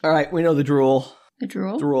All right, we know the drool. The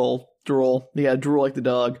drool? Drool. Yeah, drool like the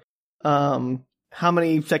dog. How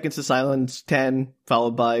many seconds of silence? 10,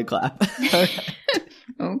 followed by a clap.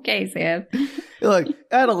 Okay, Sam. Look,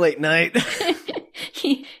 at a late night.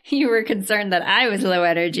 You were concerned that I was low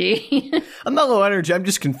energy. I'm not low energy, I'm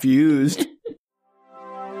just confused.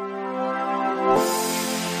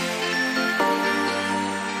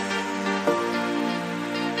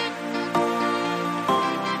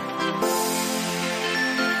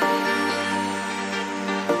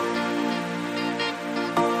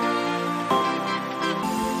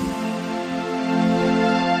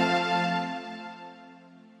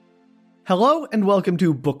 Hello and welcome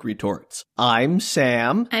to Book Retorts. I'm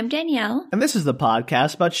Sam. I'm Danielle. And this is the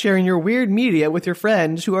podcast about sharing your weird media with your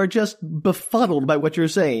friends who are just befuddled by what you're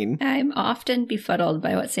saying. I'm often befuddled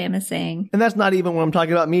by what Sam is saying. And that's not even when I'm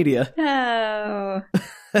talking about media.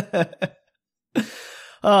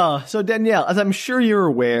 Oh. So Danielle, as I'm sure you're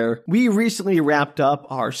aware, we recently wrapped up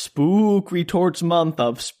our Spook Retorts month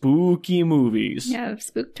of spooky movies. Yeah,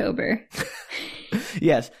 Spooktober.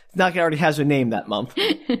 Yes, Naka already has a name that month.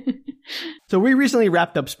 So we recently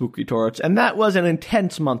wrapped up Spook Retorts, and that was an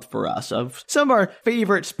intense month for us of some of our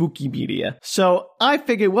favorite spooky media. So I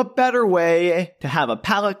figured what better way to have a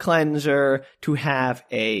palate cleanser, to have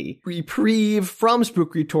a reprieve from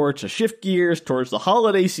Spook Retorts, to shift gears towards the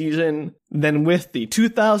holiday season, than with the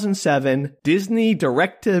 2007 Disney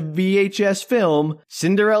direct-to-VHS film,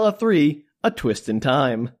 Cinderella 3, A Twist in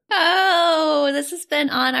Time. Oh, this has been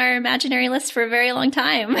on our imaginary list for a very long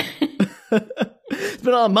time. It's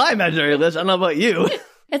been on my imaginary list. I don't know about you.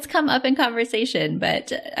 It's come up in conversation,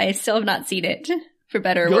 but I still have not seen it, for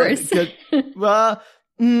better or worse. Good.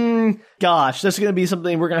 Gosh, that's going to be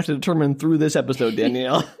something we're going to have to determine through this episode,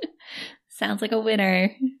 Danielle. Sounds like a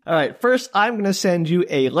winner. All right, first, I'm going to send you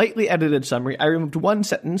a lightly edited summary. I removed one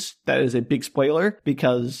sentence that is a big spoiler,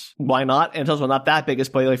 because why not? And it's also not that big a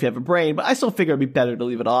spoiler if you have a brain, but I still figure it'd be better to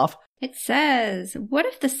leave it off. It says, what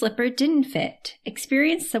if the slipper didn't fit?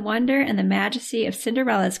 Experience the wonder and the majesty of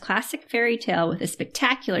Cinderella's classic fairy tale with a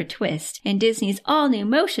spectacular twist in Disney's all-new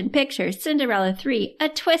motion picture, Cinderella 3, A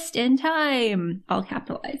Twist in Time. All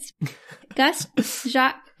capitalized. Gus,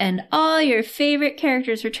 Jacques, and all your favorite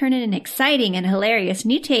characters return in an exciting and hilarious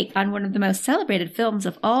new take on one of the most celebrated films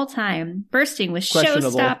of all time, bursting with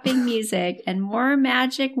show-stopping music and more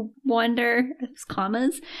magic, wonder,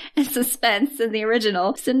 commas, and suspense than the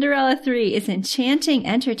original. Cinderella 3 is enchanting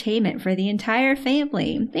entertainment for the entire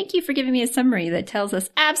family. Thank you for giving me a summary that tells us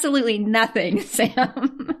absolutely nothing,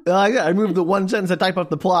 Sam. I removed the one sentence that typed up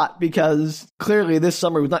the plot because clearly this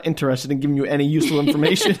summary was not interested in giving you any useful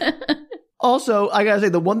information. Also, I gotta say,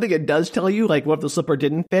 the one thing it does tell you, like, what if the slipper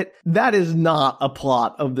didn't fit, that is not a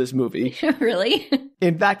plot of this movie. Really?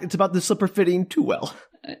 In fact, it's about the slipper fitting too well.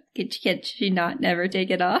 Can she not never take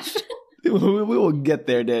it off? We will get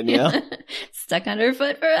there, Danielle. Stuck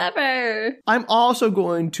underfoot forever. I'm also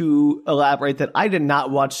going to elaborate that I did not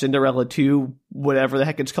watch Cinderella 2, whatever the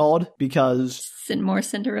heck it's called, because... More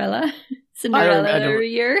Cinderella? Cinderella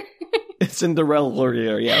year? Cinderella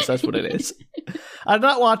year, yes, that's what it is. I did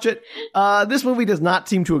not watch it. This movie does not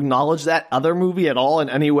seem to acknowledge that other movie at all in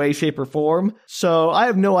any way, shape, or form. So I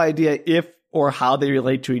have no idea if or how they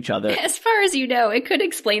relate to each other. As far as you know, it could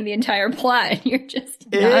explain the entire plot. You're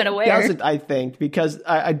just not aware. It doesn't, I think, because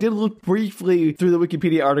I did look briefly through the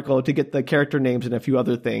Wikipedia article to get the character names and a few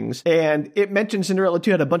other things. And it mentioned Cinderella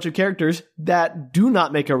 2 had a bunch of characters that do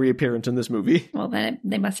not make a reappearance in this movie. Well, then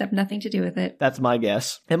they must have nothing to do with it. That's my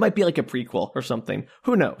guess. It might be like a prequel or something.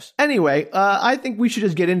 Who knows? Anyway, I think we should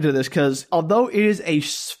just get into this because although it is a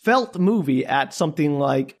svelte movie at something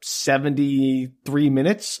like 73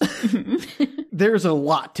 minutes... There's a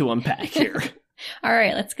lot to unpack here. All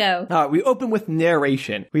right, let's go. All right, we open with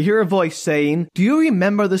narration. We hear a voice saying, "Do you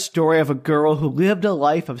remember the story of a girl who lived a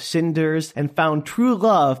life of cinders and found true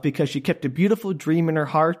love because she kept a beautiful dream in her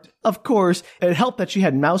heart? Of course, it helped that she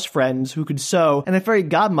had mouse friends who could sew and a fairy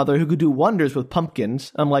godmother who could do wonders with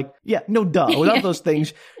pumpkins." I'm like, yeah, no duh. Without those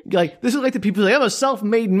things, like, this is like the people who say, I'm a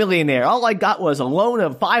self-made millionaire. All I got was a loan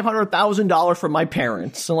of $500,000 from my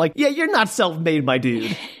parents. I'm like, yeah, you're not self-made, my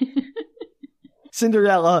dude.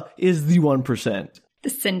 Cinderella is the 1%. The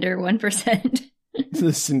Cinder 1%.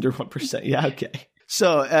 The Cinder 1%. Yeah, okay.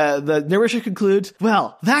 So the narration concludes,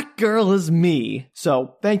 well, that girl is me.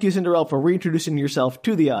 So thank you, Cinderella, for reintroducing yourself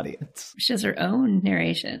to the audience. She has her own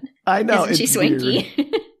narration. I know. Isn't she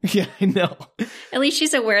swanky? Yeah, I know. At least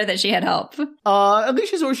she's aware that she had help. At least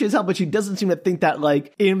she's aware she has help, but she doesn't seem to think that,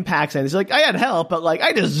 like, impacts anything. She's like, I had help, but, like,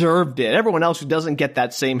 I deserved it. Everyone else who doesn't get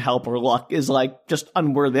that same help or luck is, like, just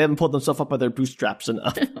unworthy. They haven't pulled themselves up by their bootstraps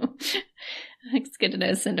enough. It's good to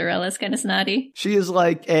know Cinderella's kind of snotty. She is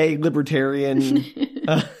like a libertarian,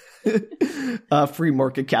 free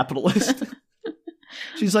market capitalist.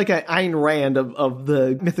 She's like an Ayn Rand of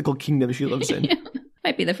the mythical kingdom she lives in.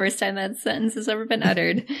 Might be the first time that sentence has ever been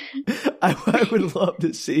uttered. I would love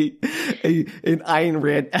to see an Ayn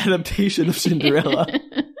Rand adaptation of Cinderella.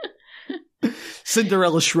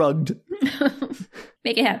 Cinderella Shrugged.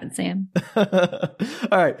 Make it happen, Sam. All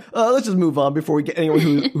right, let's just move on before we get anyone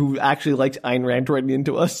who actually likes Ayn Rand writing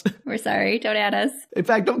into us. We're sorry. Don't add us. In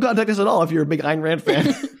fact, don't contact us at all if you're a big Ayn Rand fan.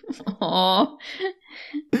 Aww.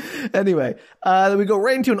 Anyway, then we go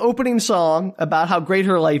right into an opening song about how great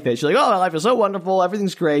her life is. She's like, oh, my life is so wonderful.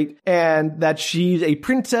 Everything's great. And that she's a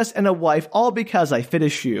princess and a wife, all because I fit a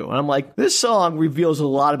shoe. And I'm like, this song reveals a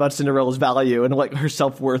lot about Cinderella's value and like her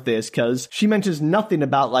self-worth is, because she mentions nothing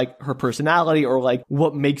about like her personality or like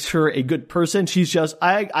what makes her a good person. She's just,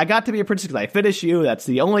 I got to be a princess because I fit a shoe. That's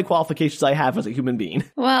the only qualifications I have as a human being.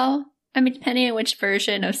 Well, I mean, depending on which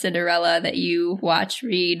version of Cinderella that you watch,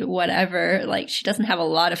 read, whatever, like, she doesn't have a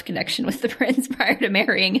lot of connection with the prince prior to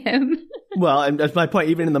marrying him. Well, and that's my point.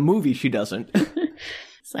 Even in the movie, she doesn't.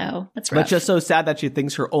 So, that's rough. But it's just so sad that she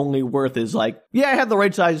thinks her only worth is like, yeah, I have the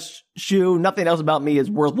right size shoe. Nothing else about me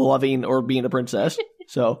is worth loving or being a princess.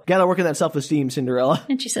 So, gotta work on that self-esteem, Cinderella.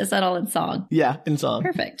 And she says that all in song. Yeah, in song.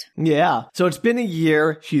 Perfect. Yeah. So it's been a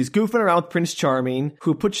year. She's goofing around with Prince Charming,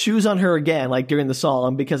 who puts shoes on her again, like during the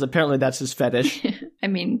song, because apparently that's his fetish. I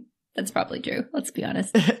mean, that's probably true. Let's be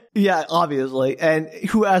honest. Yeah, obviously. And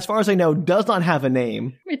who, as far as I know, does not have a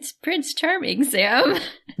name. It's Prince Charming, Sam.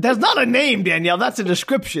 That's not a name, Danielle. That's a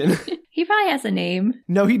description. He probably has a name.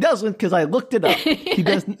 No, he doesn't, because I looked it up. He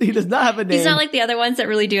does not have a name. He's not like the other ones that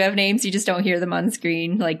really do have names. You just don't hear them on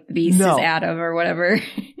screen, like the Beast is Adam or whatever.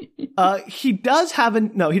 He doesn't have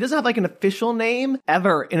like an official name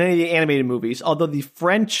ever in any of the animated movies, although the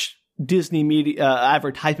French Disney media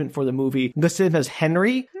advertisement for the movie listed him as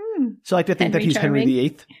Henry. So I like to think that he's Charming. Henry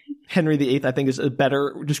VIII. Henry VIII, I think, is a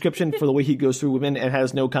better description for the way he goes through women and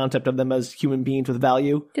has no concept of them as human beings with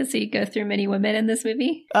value. Does he go through many women in this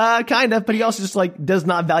movie? Kind of, but he also just like does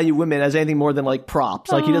not value women as anything more than like props.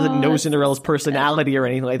 Like he doesn't know Cinderella's personality or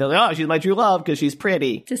anything like that. Like, oh, she's my true love because she's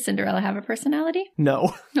pretty. Does Cinderella have a personality?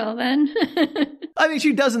 No. Well then. I mean,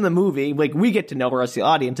 she does in the movie. Like, we get to know her as the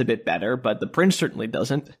audience a bit better, but the prince certainly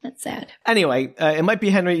doesn't. That's sad. Anyway, it might be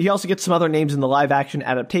Henry. He also gets some other names in the live-action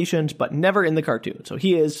adaptations, but never in the cartoon. So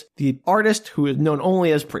he is the artist who is known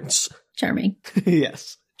only as Prince. Charming.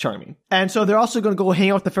 Yes. Charming. And so they're also going to go hang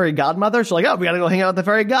out with the fairy godmother. So like, oh, we got to go hang out with the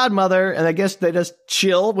fairy godmother. And I guess they just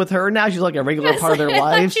chill with her. Now she's like a regular part of their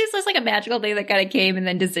lives. She's just like a magical thing that kind of came and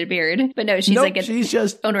then disappeared. But no, she's she's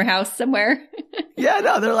just own her house somewhere. Yeah,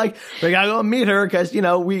 no, they're like, we got to go meet her because, you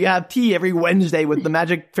know, we have tea every Wednesday with the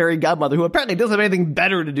magic fairy godmother who apparently doesn't have anything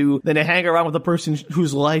better to do than to hang around with a person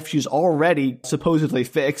whose life she's already supposedly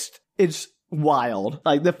fixed. It's wild.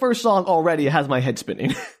 Like, the first song already has my head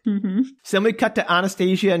spinning. Mm-hmm. So then we cut to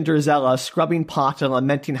Anastasia and Drizella scrubbing pots and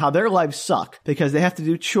lamenting how their lives suck because they have to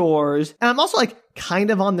do chores. And I'm also like,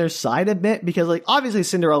 kind of on their side a bit because like obviously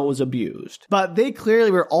Cinderella was abused, but they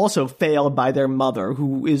clearly were also failed by their mother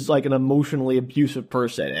who is like an emotionally abusive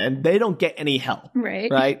person and they don't get any help.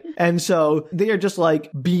 Right. And so they are just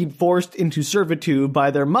like being forced into servitude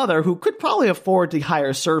by their mother who could probably afford to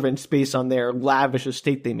hire servants based on their lavish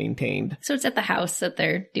estate they maintained. So it's at the house that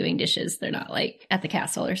they're doing dishes. They're not like at the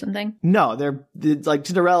castle or something. No, it's like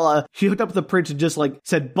Cinderella, she hooked up with the prince and just like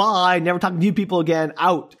said, bye, never talking to you people again,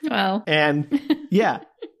 out. Well. And yeah.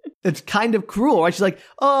 It's kind of cruel, right? She's like,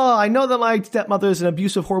 oh, I know that my stepmother is an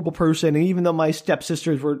abusive, horrible person, and even though my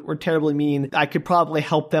stepsisters were terribly mean, I could probably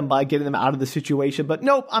help them by getting them out of the situation, but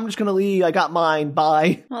nope, I'm just gonna leave, I got mine,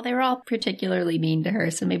 bye. Well, they were all particularly mean to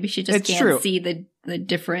her, so maybe she just can't see the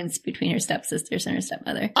difference between her stepsisters and her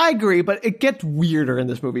stepmother. I agree, but it gets weirder in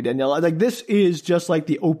this movie, Danielle. Like, this is just like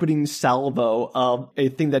the opening salvo of a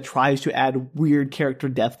thing that tries to add weird character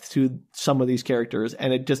depth to some of these characters,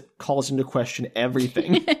 and it just calls into question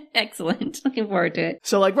everything. Excellent. Looking forward to it.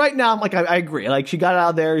 So, like, right now, I'm like, I agree. Like, she got out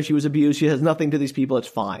of there, she was abused, she has nothing to these people, it's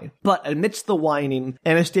fine. But amidst the whining,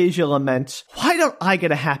 Anastasia laments, why don't I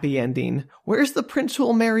get a happy ending? Where's the prince who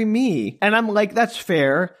will marry me? And I'm like, that's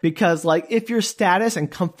fair, because, like, if your status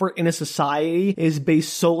and comfort in a society is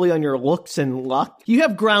based solely on your looks and luck, you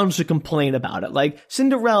have grounds to complain about it. Like,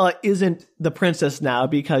 Cinderella isn't the princess now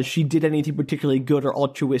because she did anything particularly good or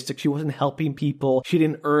altruistic. She wasn't helping people. She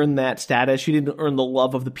didn't earn that status. She didn't earn the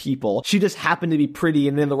love of the people. She just happened to be pretty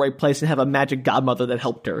and in the right place and have a magic godmother that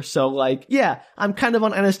helped her. So, like, yeah, I'm kind of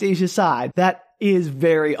on Anastasia's side. That is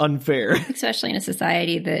very unfair. Especially in a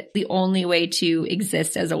society that the only way to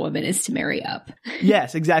exist as a woman is to marry up.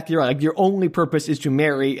 Yes, exactly right. Like, your only purpose is to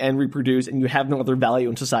marry and reproduce, and you have no other value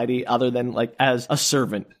in society other than like as a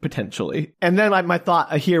servant, potentially. And then my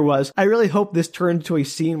thought here was, I really hope this turns to a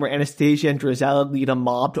scene where Anastasia and Drizella lead a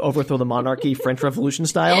mob to overthrow the monarchy French Revolution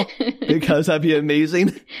style, because that'd be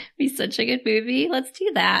amazing. Be such a good movie. Let's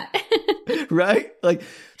do that. Right? Like,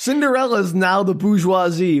 Cinderella's now the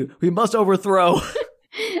bourgeoisie. We must overthrow.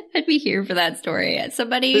 I'd be here for that story.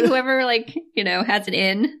 Whoever has it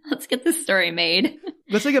in, let's get this story made.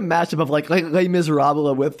 That's like a mashup of like Les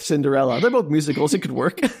Miserables with Cinderella. They're both musicals. It could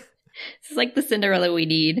work. This is like the Cinderella we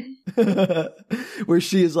need. Where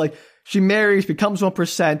she is like, she marries, becomes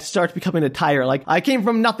 1%, starts becoming a tyrant. Like, I came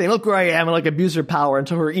from nothing. Look where I am, and like abuse her power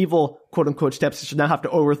until her evil, quote unquote, stepsister now have to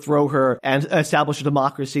overthrow her and establish a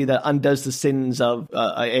democracy that undoes the sins of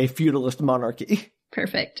a feudalist monarchy.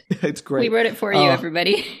 Perfect. It's great. We wrote it for you,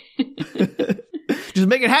 everybody. Just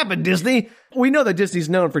make it happen, Disney. We know that Disney's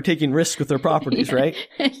known for taking risks with their properties, right?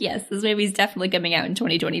 Yes, this movie's definitely coming out in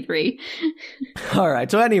 2023. All right.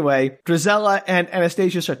 So anyway, Drizella and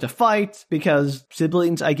Anastasia start to fight because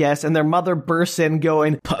siblings, I guess, and their mother bursts in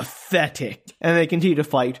going, pathetic. And they continue to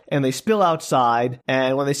fight, and they spill outside.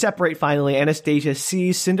 And when they separate finally, Anastasia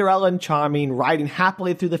sees Cinderella and Charming riding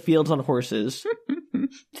happily through the fields on horses.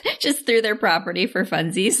 Just through their property for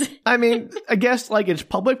funsies. I mean, I guess like it's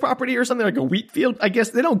public property or something, like a wheat field. I guess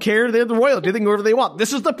they don't care. They're the royalty. They can go wherever they want.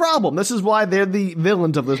 This is the problem. This is why they're the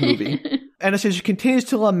villains of this movie. Anastasia continues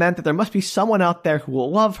to lament that there must be someone out there who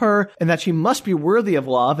will love her and that she must be worthy of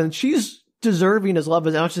love. And she's deserving as love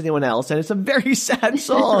as much as anyone else. And it's a very sad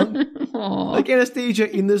song. Like, Anastasia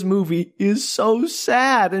in this movie is so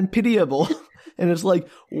sad and pitiable. And it's like,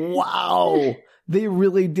 wow. They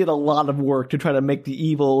really did a lot of work to try to make the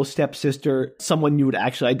evil stepsister someone you would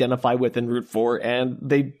actually identify with and root for, and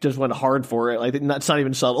they just went hard for it. Like, it's not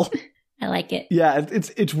even subtle. I like it. Yeah,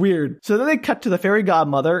 it's weird. So then they cut to the fairy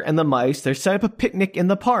godmother and the mice. They're setting up a picnic in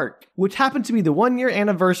the park, which happened to be the 1-year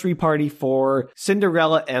anniversary party for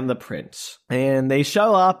Cinderella and the prince. And they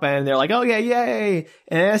show up and they're like, oh yeah, yay.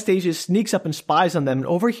 And Anastasia sneaks up and spies on them and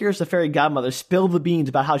overhears the fairy godmother spill the beans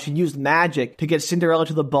about how she used magic to get Cinderella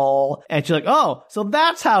to the ball. And she's like, oh, so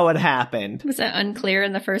that's how it happened. Was that unclear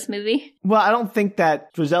in the first movie? Well, I don't think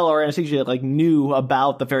that Drizella or Anastasia like knew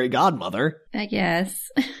about the fairy godmother. I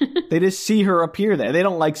guess. They just see her appear there. They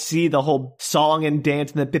don't like see the whole song and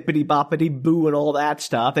dance and the bippity boppity boo and all that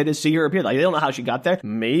stuff. They just see her appear. Like, they don't know how she got there.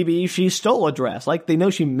 Maybe she stole a dress. Like, they know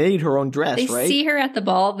she made her own dress, they right? They see her at the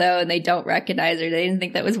ball, though, and they don't recognize her. They didn't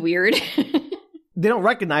think that was weird. They don't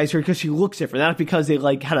recognize her because she looks different. Not because they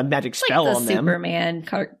like had a magic spell on them. Like the Superman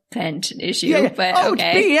Kent issue, yeah. But oh,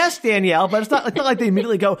 okay. It's BS, Danielle, but it's not like they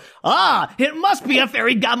immediately go, it must be a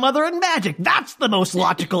fairy godmother and magic. That's the most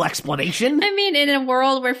logical explanation. I mean, in a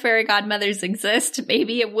world where fairy godmothers exist,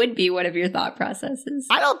 maybe it would be one of your thought processes.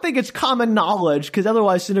 I don't think it's common knowledge, because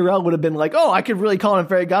otherwise Cinderella would have been like, I could really call him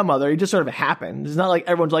fairy godmother. It just sort of happened. It's not like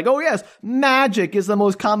everyone's like, oh yes, magic is the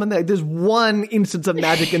most common thing. There's one instance of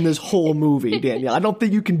magic in this whole movie, Danielle. I don't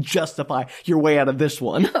think you can justify your way out of this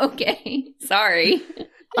one. Okay, sorry.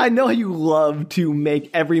 I know you love to make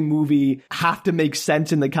every movie have to make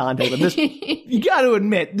sense in the context, but this, you got to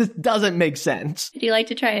admit, this doesn't make sense. Do you like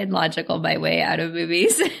to try and logical my way out of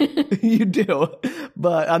movies? You do,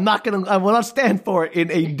 but I will not stand for it in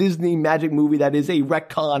a Disney magic movie that is a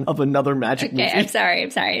retcon of another magic movie. Okay, I'm sorry.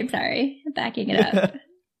 I'm backing it up.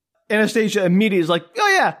 Anastasia immediately is like,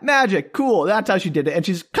 oh yeah, magic, cool, that's how she did it. And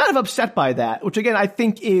she's kind of upset by that, which again, I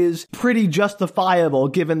think is pretty justifiable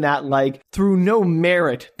given that, like, through no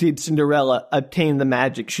merit did Cinderella obtain the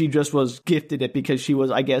magic. She just was gifted it because she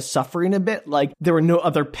was, I guess, suffering a bit. Like, there were no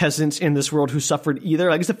other peasants in this world who suffered either.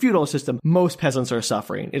 Like, it's a feudal system. Most peasants are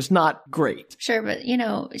suffering. It's not great. Sure, but,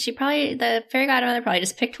 the fairy godmother probably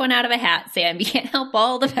just picked one out of a hat, saying, we can't help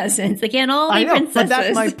all the peasants. They can't all be princesses. But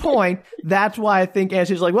that's my point. That's why I think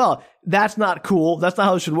Anastasia's like, well, that's not cool. That's not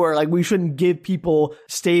how it should work. Like, we shouldn't give people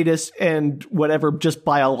status and whatever just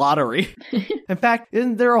by a lottery. In fact,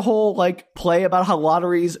 isn't there a whole, like, play about how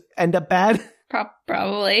lotteries end up bad?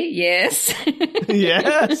 Probably, yes.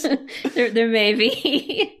 Yes? there may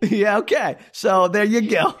be. Yeah, okay. So there you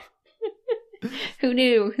go. Who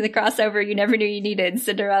knew? The crossover you never knew you needed.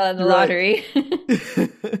 Cinderella and the lottery.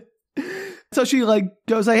 So she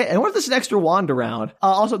goes, hey, and what if there's an extra wand around?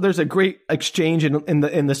 Also, there's a great exchange in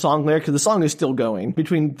the song lyric, because the song is still going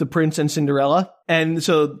between the prince and Cinderella. And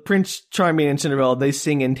so Prince Charming and Cinderella, they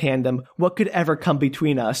sing in tandem, what could ever come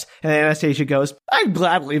between us? And Anastasia goes, I'd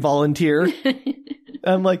gladly volunteer.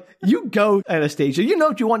 I'm like, you go, Anastasia. You know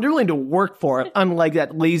what you want. You're willing to work for it, unlike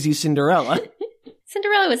that lazy Cinderella.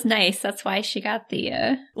 Cinderella was nice. That's why she got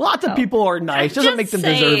the... Lots of people are nice. Doesn't make them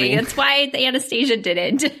deserving. That's why the Anastasia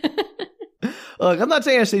didn't. Look, I'm not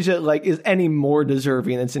saying Anastasia, is any more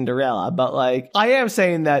deserving than Cinderella, but, I am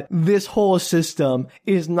saying that this whole system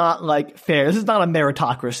is not, fair. This is not a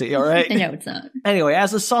meritocracy, all right? No, it's not. Anyway,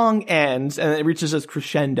 as the song ends and it reaches its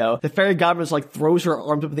crescendo, the fairy godmother throws her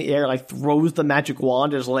arms up in the air, throws the magic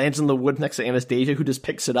wand, and just lands in the woods next to Anastasia, who just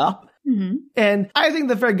picks it up. Mm-hmm. And I think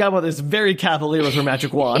the fairy godmother is very cavalier with her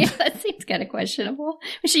magic wand. Yeah, that seems kind of questionable.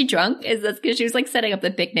 Was she drunk? Is that because she was setting up the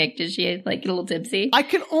picnic? Did she get a little tipsy? I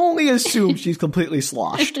can only assume she's completely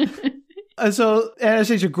sloshed. And so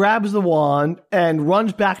Anastasia grabs the wand and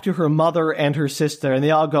runs back to her mother and her sister, and they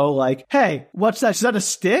all go hey, what's that? Is that a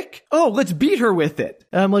stick? Oh, let's beat her with it.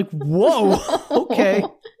 And I'm whoa, okay.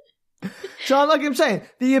 So I'm saying,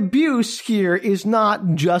 the abuse here is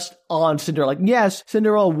not just on Cinderella. Yes,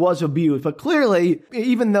 Cinderella was abused, but clearly,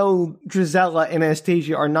 even though Drizella and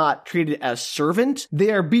Anastasia are not treated as servants,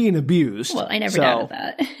 they are being abused. Well, I never doubted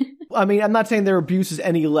that. I mean, I'm not saying their abuse is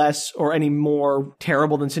any less or any more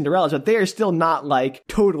terrible than Cinderella's, but they are still not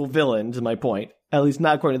total villains, is my point. At least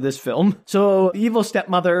not according to this film. So the evil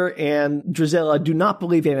stepmother and Drizella do not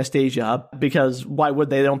believe Anastasia, because why would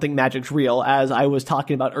they? They don't think magic's real, as I was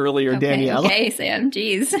talking about earlier, Danielle. Okay, Sam,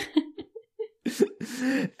 jeez.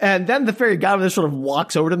 And then the fairy godmother sort of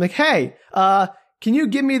walks over to them hey, can you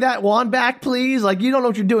give me that wand back, please? You don't know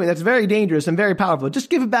what you're doing. That's very dangerous and very powerful.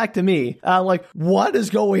 Just give it back to me. What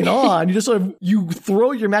is going on? You just you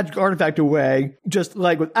throw your magic artifact away, just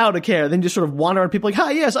without a care, then just sort of wander around people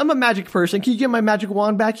hi, yes, I'm a magic person. Can you give my magic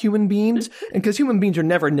wand back, human beings? And because human beings are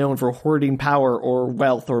never known for hoarding power or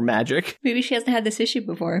wealth or magic. Maybe she hasn't had this issue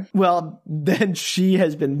before. Well, then she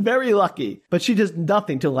has been very lucky, but she does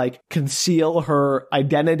nothing to conceal her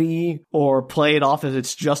identity or play it off as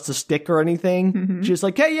it's just a stick or anything. Mm-hmm. She's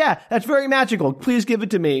hey, yeah, that's very magical. Please give it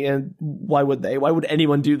to me. And why would they? Why would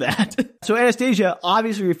anyone do that? So Anastasia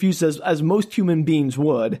obviously refuses, as most human beings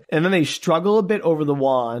would. And then they struggle a bit over the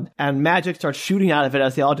wand, and magic starts shooting out of it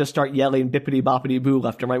as they all just start yelling bippity boppity boo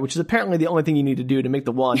left and right, which is apparently the only thing you need to do to make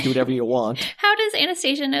the wand do whatever you want. How does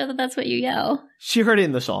Anastasia know that that's what you yell? She heard it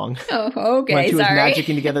in the song. Oh, okay, when she was sorry.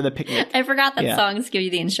 magicking together the picnic. I forgot that songs give you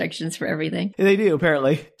the instructions for everything. They do,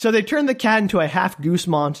 apparently. So they turn the cat into a half goose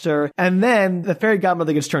monster, and then the fairy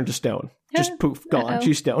godmother gets turned to stone. Just poof, gone. Uh-oh.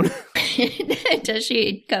 She's stone. Does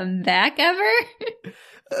she come back ever?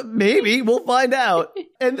 Maybe. We'll find out.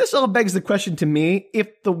 And this all begs the question to me,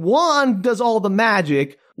 if the wand does all the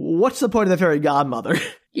magic, what's the point of the fairy godmother?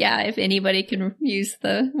 Yeah, if anybody can use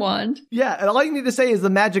the wand. Yeah, and all you need to say is the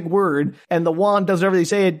magic word, and the wand does whatever they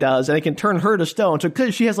say it does, and it can turn her to stone. So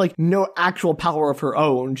because she has no actual power of her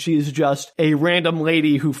own, she's just a random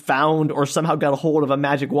lady who found or somehow got a hold of a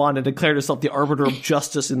magic wand and declared herself the arbiter of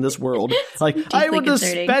justice in this world. I will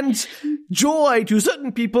dispense joy to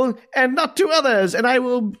certain people and not to others, and I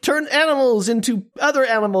will turn animals into other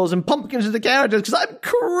animals and pumpkins into carriages because I'm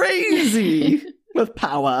crazy. With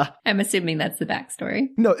power. I'm assuming that's the backstory.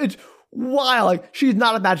 No, it's wild. She's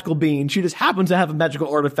not a magical being. She just happens to have a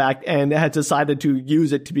magical artifact and has decided to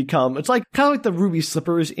use it to become... It's kind of like the ruby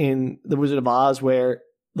slippers in The Wizard of Oz, where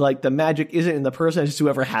the magic isn't in the person, it's just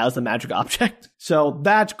whoever has the magic object. So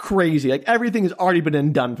that's crazy. Everything has already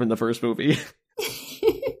been done from the first movie.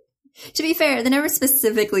 To be fair, they never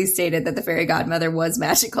specifically stated that the fairy godmother was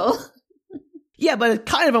magical. Yeah, but it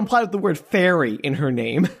kind of implied with the word fairy in her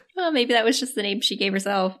name. Well, maybe that was just the name she gave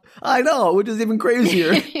herself. I know, which is even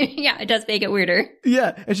crazier. Yeah, it does make it weirder.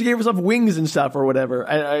 Yeah, and she gave herself wings and stuff or whatever.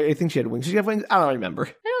 I think she had wings. Did she have wings? I don't remember.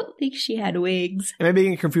 I don't think she had wings. Am I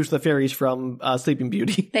being confused with the fairies from Sleeping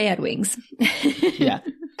Beauty? They had wings. Yeah.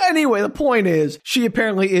 Anyway, the point is, she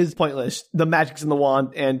apparently is pointless. The magic's in the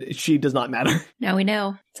wand, and she does not matter. Now we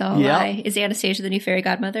know. It's all a lie. Is Anastasia the new fairy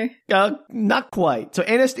godmother? Not quite. So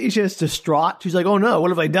Anastasia is distraught. She's oh no, what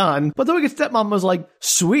have I done? But the wicked stepmom was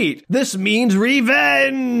sweet, this means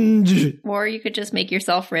revenge! Or you could just make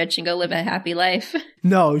yourself rich and go live a happy life.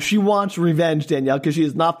 No, she wants revenge, Danielle, because she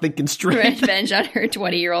is not thinking straight. Revenge on her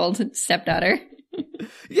 20-year-old stepdaughter.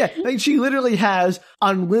 Yeah, she literally has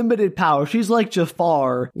unlimited power. She's like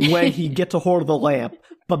Jafar when he gets a hold of the lamp,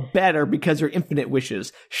 but better because her infinite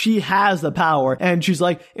wishes. She has the power, and she's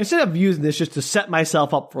instead of using this just to set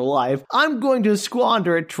myself up for life, I'm going to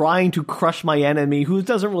squander it trying to crush my enemy who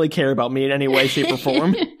doesn't really care about me in any way, shape, or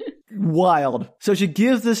form. Wild. So she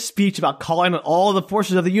gives this speech about calling on all the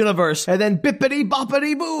forces of the universe, and then bippity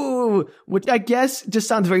boppity boo, which I guess just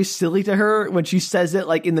sounds very silly to her when she says it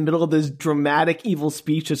in the middle of this dramatic evil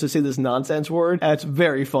speech just to say this nonsense word. That's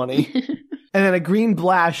very funny. And then a green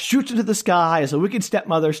blast shoots into the sky as the wicked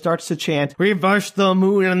stepmother starts to chant, "Reverse the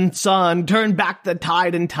moon and sun, turn back the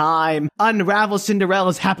tide and time, unravel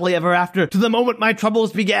Cinderella's happily ever after to the moment my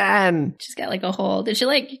troubles began." She's got like a whole, did she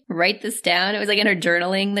like write this down? It was like in her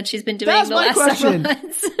journaling that she's been doing That's the my last question. several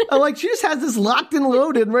months. I'm like, she just has this locked and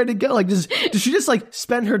loaded and ready to go. Like, does she just like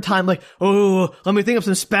spend her time like, oh, let me think of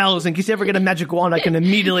some spells in case you ever get a magic wand, I can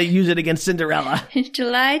immediately use it against Cinderella.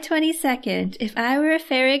 July 22nd, if I were a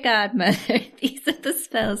fairy godmother, these are the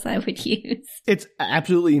spells I would use. It's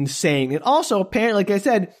absolutely insane. And also, apparently, like I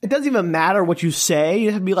said, it doesn't even matter what you say.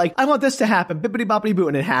 You have to be like, I want this to happen, bippity boppity boo,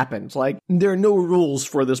 and it happens. Like, there are no rules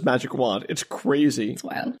for this magic wand. It's crazy. It's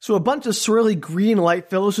wild. So a bunch of swirly green light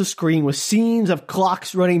fills the screen with scenes of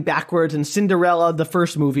clocks running backwards, and Cinderella, the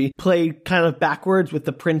first movie, played kind of backwards with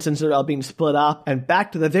the prince and Cinderella being split up, and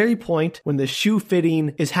back to the very point when the shoe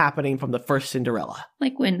fitting is happening from the first Cinderella.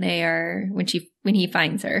 Like when he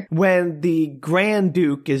finds her. When the Grand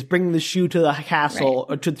Duke is bringing the shoe to the castle,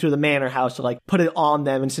 Right. or to the manor house to like put it on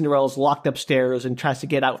them, and Cinderella's locked upstairs and tries to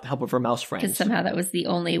get out with the help of her mouse Because friends. somehow that was the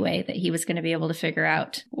only way that he was going to be able to figure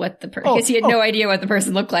out what the person, because he had no idea what the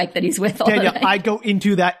person looked like that he's with all Danielle, the time. I go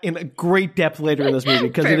into that in a great depth later in this movie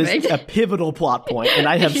because it is Perfect. a pivotal plot point, and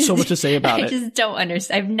I have so much to say about I it. just don't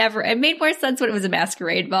understand. It made more sense when it was a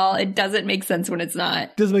masquerade ball. It doesn't make sense when it's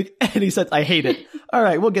not. Doesn't make any sense. I hate it. All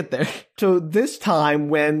right, we'll get there. So this time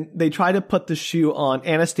when they try to put the shoe on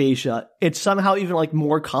Anastasia, it's somehow even like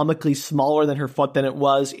more comically smaller than her foot than it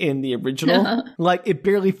was in the original. Like it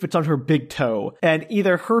barely fits on her big toe. And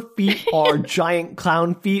either her feet are giant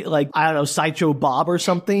clown feet, like, I don't know, Sideshow Bob or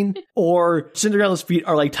something, or Cinderella's feet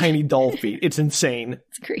are like tiny doll feet. It's insane.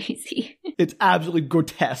 It's crazy. It's absolutely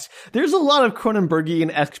grotesque. There's a lot of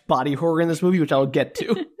Cronenbergian-esque body horror in this movie, which I'll get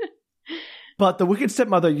to. But the wicked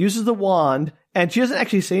stepmother uses the wand, and she doesn't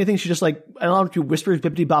actually say anything. She just like, I don't know if she whispers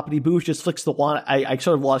bippity boppity boo, she just flicks the wand. I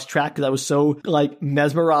sort of lost track because I was so like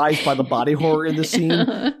mesmerized by the body horror in the scene.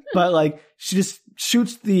 But like, she just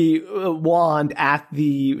shoots the wand at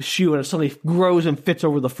the shoe, and it suddenly grows and fits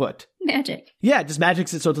over the foot. Magic. Yeah, it just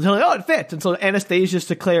magics it so it's like, oh, it fits. And so Anastasia's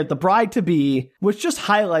declared the bride-to-be, which just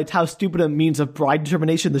highlights how stupid a means of bride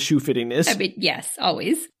determination the shoe fitting is. I mean, yes,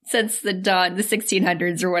 always. Since the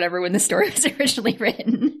 1600s or whatever when the story was originally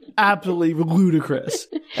written. Absolutely ludicrous.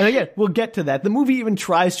 And again, we'll get to that. The movie even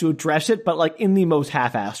tries to address it, but like in the most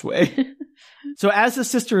half-assed way. So as the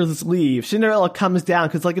sisters leave, Cinderella comes down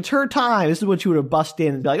because like it's her time. This is when she would have bust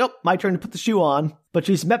in and be like, oh, my turn to put the shoe on. But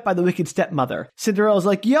she's met by the wicked stepmother. Cinderella's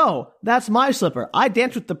like, yo, that's my slipper. I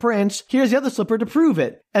danced with the prince. Here's the other slipper to prove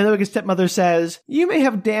it. And the wicked stepmother says, you may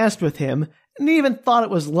have danced with him and even thought it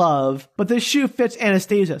was love, but this shoe fits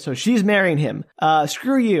Anastasia, so she's marrying him.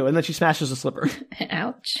 Screw you. And then she smashes the slipper.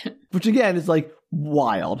 Ouch. Which again is like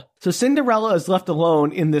wild. So Cinderella is left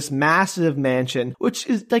alone in this massive mansion, which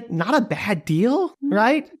is like not a bad deal,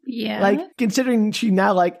 right? Yeah. Like considering she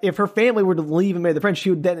now like if her family were to leave and marry the prince, she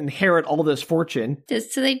would then inherit all this fortune.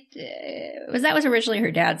 That was originally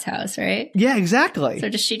her dad's house, right? Yeah, exactly. So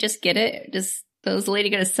does she just get it? Was the lady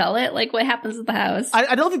going to sell it? Like, what happens with the house?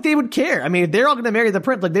 I don't think they would care. I mean, if they're all going to marry the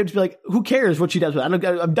prince, like they'd just be like, who cares what she does with it?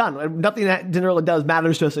 I'm done. Nothing that Cinderella does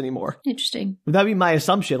matters to us anymore. Interesting. That'd be my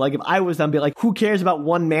assumption. Like if I was them, be like, who cares about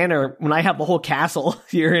one manor when I have the whole castle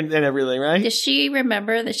here and everything, right? Does she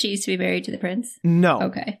remember that she used to be married to the prince? No.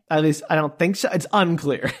 Okay. At least I don't think so. It's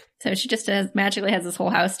unclear. So she just magically has this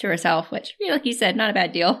whole house to herself, which, like you said, not a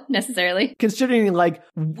bad deal, necessarily. Considering, like,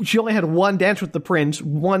 she only had one dance with the prince,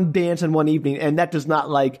 one dance in one evening, and that does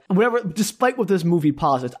not, like, whatever, despite what this movie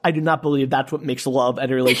posits, I do not believe that's what makes love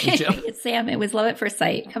and a relationship. Sam, it was love at first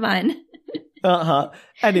sight. Come on.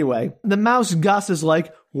 Anyway, the mouse Gus is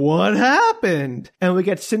like, what happened? And we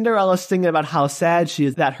get Cinderella singing about how sad she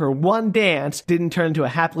is that her one dance didn't turn into a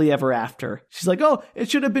happily ever after. She's like, oh, it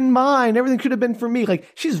should have been mine. Everything could have been for me. Like,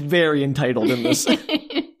 she's very entitled in this.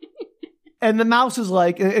 And the mouse is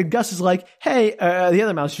like, and Gus is like, hey, the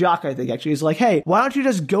other mouse, Jacques, I think, actually, is like, hey, why don't you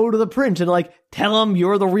just go to the prince and, like, tell him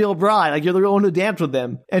you're the real bride, like, you're the real one who danced with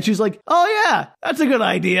them. And she's like, oh, yeah, that's a good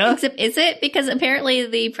idea. Except, is it? Because apparently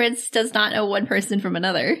the prince does not know one person from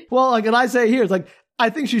another. Well, like, and I say here, it's like, I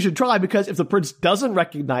think she should try because if the prince doesn't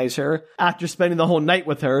recognize her after spending the whole night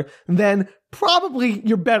with her, then probably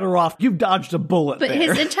you're better off. You've dodged a bullet But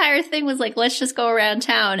there. his entire thing was like, let's just go around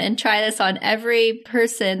town and try this on every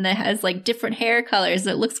person that has like different hair colors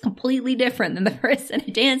that looks completely different than the person I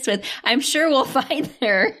danced with. I'm sure we'll find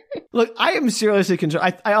her. Look, I am seriously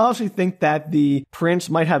concerned. I honestly think that the prince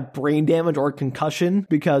might have brain damage or concussion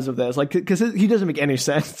because of this. Like, because he doesn't make any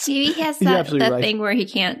sense. He has that thing where he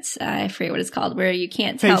can't, I forget what it's called, where you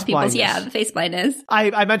can't tell people's, the face blindness.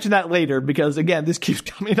 I mentioned that later because, again, this keeps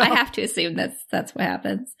coming up. I have to assume That's what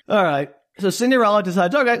happens. All right. So Cinderella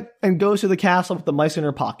decides, okay, and goes to the castle with the mice in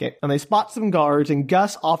her pocket. And they spot some guards, and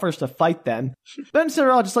Gus offers to fight them. Then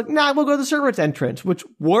Cinderella just like, nah, we'll go to the servants' entrance, which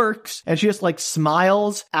works. And she just like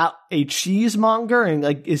smiles at a cheesemonger and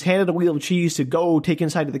like is handed a wheel of cheese to go take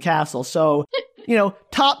inside of the castle. So,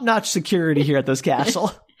 top-notch security here at this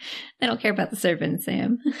castle. I don't care about the servants,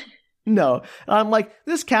 Sam. No. I'm like,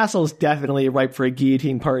 this castle is definitely ripe for a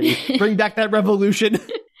guillotine party. Bring back that revolution.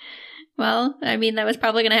 Well, I mean, that was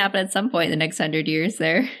probably going to happen at some point in the next 100 years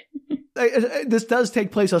there. This does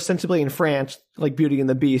take place ostensibly in France, like Beauty and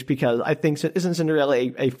the Beast, because I think, isn't Cinderella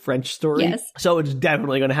a French story? Yes. So it's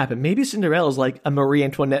definitely going to happen. Maybe Cinderella's like a Marie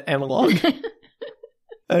Antoinette analog.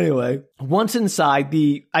 Anyway, once inside,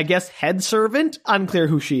 the, I guess, head servant, unclear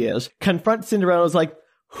who she is, confronts Cinderella's like,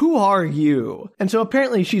 who are you? And so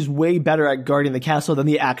apparently she's way better at guarding the castle than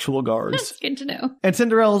the actual guards. That's good to know. And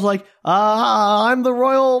Cinderella's like, I'm the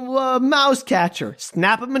royal mouse catcher.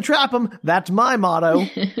 Snap 'em and trap 'em. That's my motto.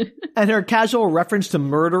 And her casual reference to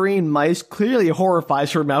murdering mice clearly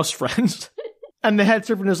horrifies her mouse friends. And the head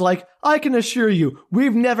servant is like, I can assure you,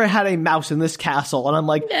 we've never had a mouse in this castle. And I'm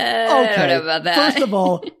like, okay, I don't know about that. First of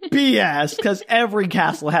all, BS, because every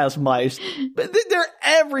castle has mice. But they're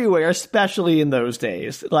everywhere, especially in those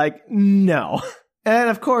days. Like, no. And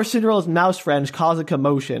of course, Cinderella's mouse friends cause a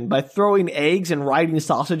commotion by throwing eggs and riding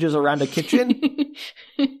sausages around a kitchen.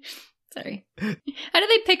 Sorry. How do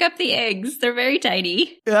they pick up the eggs? They're very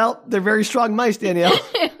tiny. Well, they're very strong mice, Danielle.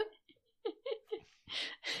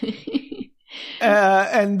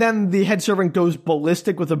 And then the head servant goes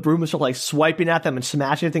ballistic with a broom and starts like swiping at them and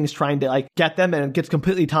smashing things, trying to like get them, and it gets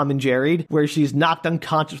completely Tom and Jerry'd, where she's knocked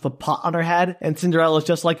unconscious with a pot on her head. And Cinderella's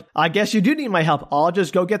just like, I guess you do need my help. I'll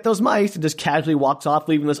just go get those mice, and just casually walks off,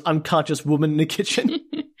 leaving this unconscious woman in the kitchen.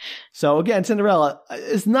 So again, Cinderella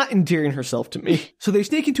is not endearing herself to me. So they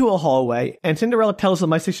sneak into a hallway, and Cinderella tells the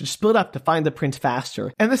mice they should split up to find the prince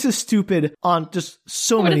faster. And this is stupid on just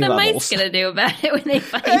so many levels. What are the mice going to do about it when they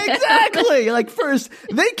find out? Exactly! Like, first,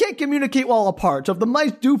 they can't communicate well apart. So if the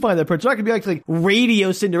mice do find the prince, they're not going to be like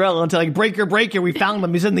radio Cinderella and like, breaker, we found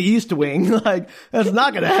him, he's in the East Wing. Like, that's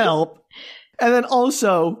not going to help. And then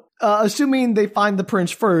also, assuming they find the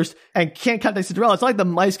prince first and can't contact Cinderella, it's not like the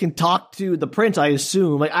mice can talk to the prince, I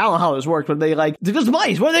assume. Like, I don't know how this works, but they're just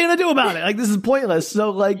mice. What are they going to do about it? Like, this is pointless.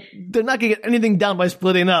 So, like, they're not going to get anything done by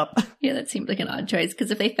splitting up. Yeah, that seemed like an odd choice,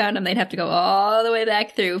 because if they found him, they'd have to go all the way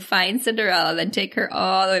back through, find Cinderella, then take her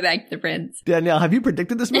all the way back to the prince. Danielle, have you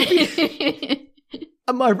predicted this movie?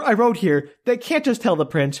 I wrote here, they can't just tell the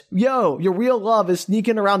prince, yo, your real love is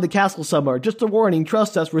sneaking around the castle somewhere. Just a warning,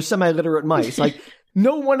 trust us, we're semi-literate mice. Like,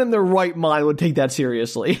 no one in their right mind would take that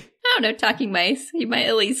seriously. I don't know, talking mice. You might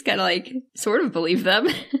at least kind of like, sort of believe them.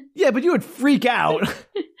 Yeah, but you would freak out.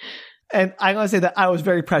 And I gotta say that I was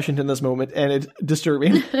very prescient in this moment, and it's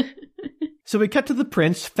disturbing. So we cut to the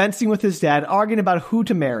prince fencing with his dad, arguing about who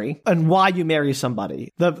to marry and why you marry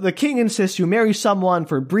somebody. The king insists you marry someone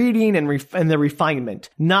for breeding and their refinement,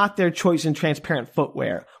 not their choice in transparent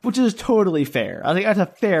footwear, which is totally fair. I think that's a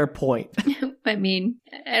fair point. I mean,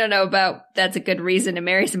 I don't know about that's a good reason to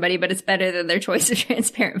marry somebody, but it's better than their choice of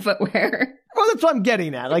transparent footwear. Well, that's what I'm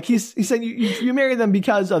getting at. Like, he said you marry them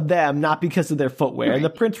because of them, not because of their footwear. Right. And the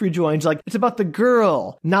prince rejoins, like, it's about the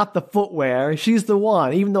girl, not the footwear. She's the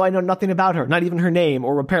one, even though I know nothing about her, not even her name,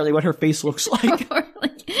 or apparently what her face looks like. Or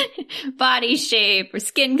like body shape, or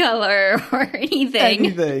skin color, or anything.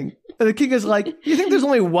 Anything. And the king is like, you think there's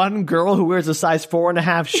only one girl who wears a size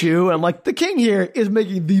 4.5 shoe? And I'm like, the king here is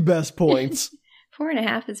making the best points.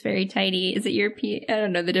 4.5 is very tiny. Is it European? I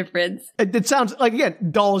don't know the difference. It sounds like,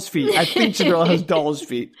 again, doll's feet. I think Cinderella has doll's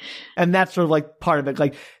feet. And that's sort of like part of it.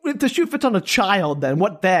 Like, if the shoe fits on a child, then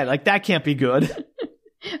what then? Like, that can't be good.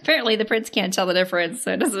 Apparently the prince can't tell the difference,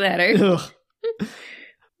 so it doesn't matter. Ugh.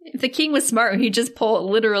 If the king was smart, he'd just pull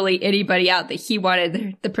literally anybody out that he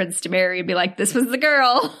wanted the prince to marry and be like, this was the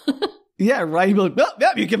girl. Yeah, right. He'd be like, well,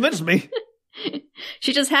 yeah, you convinced me.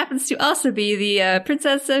 She just happens to also be the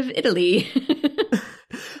princess of Italy.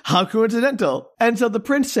 How coincidental. And so the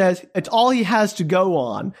prince says it's all he has to go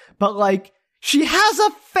on. But like, she has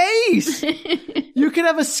a face. You can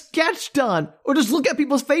have a sketch done or just look at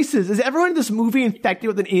people's faces. Is everyone in this movie infected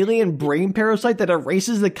with an alien brain parasite that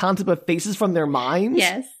erases the concept of faces from their minds?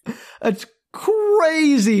 Yes. It's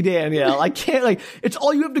crazy, Danielle. I can't, like, it's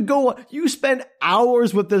all you have to go on. You spend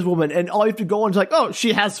hours with this woman and all you have to go on is like, oh,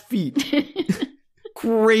 she has feet.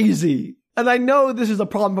 Crazy. And I know this is a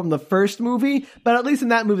problem from the first movie, but at least in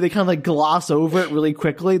that movie, they kind of like gloss over it really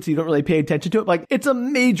quickly so you don't really pay attention to it. Like, it's a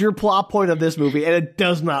major plot point of this movie and it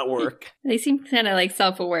does not work. They seem kind of like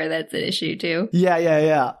self-aware that's an issue too.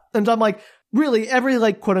 Yeah. And so I'm like, really every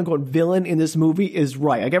like quote unquote villain in this movie is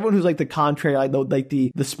right. Like everyone who's like the contrary, like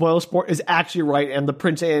the spoil sport is actually right, and the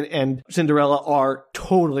prince and Cinderella are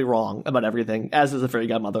totally wrong about everything, as is the fairy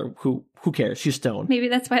godmother, who cares? She's stoned. Maybe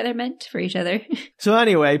that's why they're meant for each other. So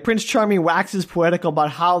anyway, Prince Charming waxes poetical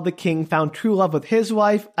about how the king found true love with his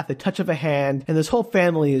wife at the touch of a hand, and this whole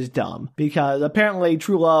family is dumb, because apparently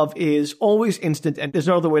true love is always instant, and there's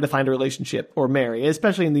no other way to find a relationship or marry,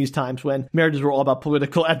 especially in these times when marriages were all about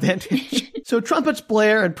political advantage. So trumpets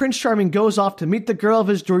blare, and Prince Charming goes off to meet the girl of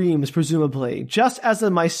his dreams, presumably, just as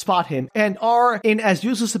the mice spot him, and are in as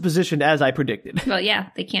useless a position as I predicted. Well, yeah,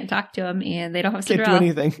 they can't talk to him, and they don't have Can't Cinderella. do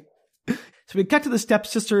anything. So we cut to the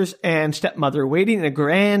stepsisters and stepmother waiting in a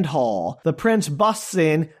grand hall. The prince busts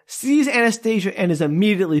in, sees Anastasia, and is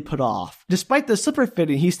immediately put off. Despite the slipper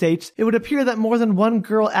fitting, he states, it would appear that more than one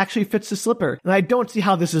girl actually fits the slipper, and I don't see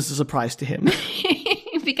how this is a surprise to him.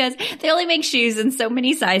 Because they only make shoes in so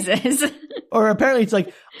many sizes. Or apparently it's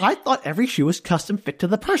like, I thought every shoe was custom fit to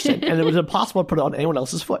the person, and it was impossible to put it on anyone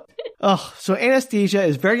else's foot. Ugh, so Anastasia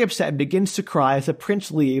is very upset and begins to cry as the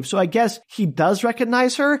prince leaves. So I guess he does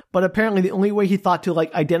recognize her, but apparently the only way he thought to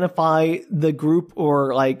like identify the group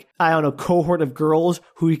or like, I don't know, cohort of girls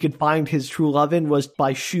who he could find his true love in was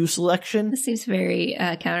by shoe selection. This seems very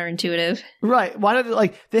counterintuitive. Right. Why not,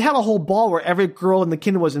 like, they had a whole ball where every girl in the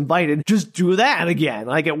kingdom was invited. Just do that again.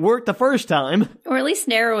 Like, it worked the first time. Or at least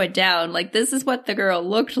narrow it down. Like, this is what the girl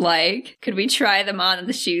looked like. Could we try them on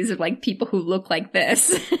the shoes of, like, people who look like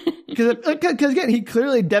this? Because again, he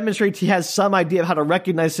clearly demonstrates he has some idea of how to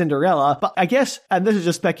recognize Cinderella. But I guess, and this is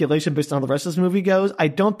just speculation based on how the rest of this movie goes, I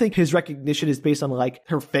don't think his recognition is based on, like,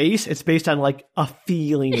 her face. It's based on, like, a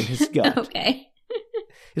feeling in his gut. Okay.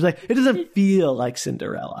 He's like, it doesn't feel like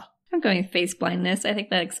Cinderella. I'm going face blindness. I think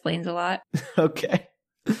that explains a lot. Okay.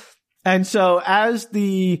 And so as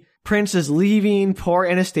the prince is leaving poor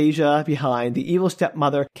Anastasia behind, the evil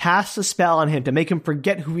stepmother casts a spell on him to make him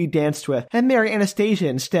forget who he danced with and marry Anastasia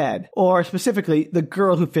instead. Or specifically, the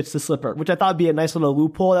girl who fits the slipper, which I thought would be a nice little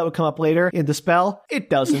loophole that would come up later in the spell. It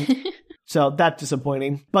doesn't. So that's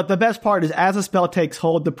disappointing. But the best part is as the spell takes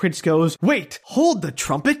hold, the prince goes, wait, hold the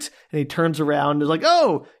trumpet. And he turns around and is like,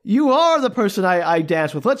 oh, you are the person I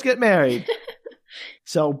danced with. Let's get married.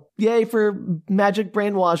 So, yay for magic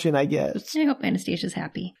brainwashing, I guess. I hope Anastasia's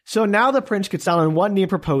happy. So now the prince gets down on one knee and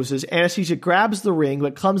proposes. Anastasia grabs the ring,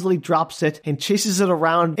 but clumsily drops it and chases it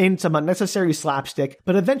around in some unnecessary slapstick,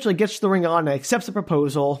 but eventually gets the ring on and accepts the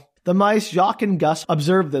proposal. The mice, Jacques and Gus,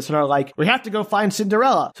 observe this and are like, we have to go find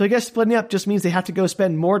Cinderella. So I guess splitting up just means they have to go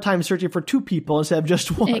spend more time searching for two people instead of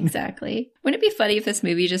just one. Exactly. Wouldn't it be funny if this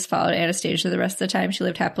movie just followed Anastasia the rest of the time? She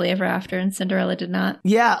lived happily ever after and Cinderella did not.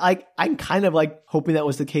 Yeah, I'm kind of like hoping that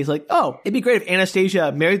was the case. Like, oh, it'd be great if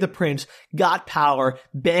Anastasia married the prince, got power,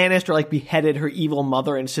 banished or like beheaded her evil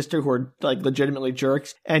mother and sister who are like legitimately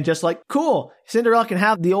jerks, and just like, cool, Cinderella can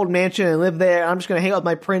have the old mansion and live there. I'm just going to hang out with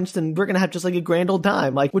my prince and we're going to have just like a grand old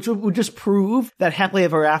time. Like, which would just prove that happily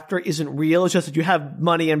ever after isn't real. It's just that you have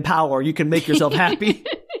money and power. You can make yourself happy.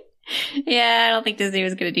 Yeah, I don't think Disney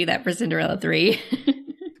was going to do that for Cinderella 3.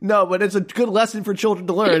 No, but it's a good lesson for children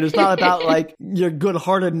to learn. It's not about like your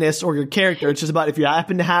good-heartedness or your character. It's just about if you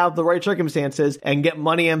happen to have the right circumstances and get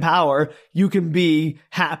money and power, you can be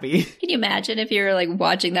happy. Can you imagine if you're like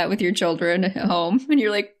watching that with your children at home and you're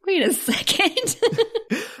like, wait a second.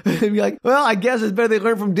 And be like, well, I guess it's better they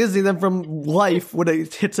learn from Disney than from life when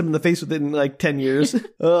it hits them in the face within like 10 years.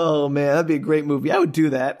 Oh man, that'd be a great movie. I would do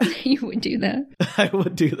that. You would do that. I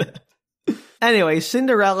would do that. Anyway,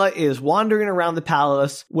 Cinderella is wandering around the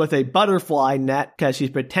palace with a butterfly net because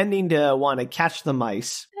she's pretending to want to catch the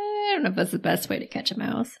mice. I don't know if that's the best way to catch a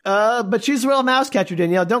mouse. But she's a real mouse catcher,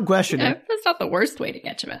 Danielle. Don't question it. That's not the worst way to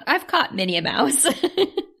catch a mouse. I've caught many a mouse.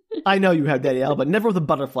 I know you have, Danielle, but never with a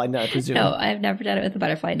butterfly net, I presume. No, I've never done it with a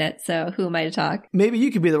butterfly net, so who am I to talk? Maybe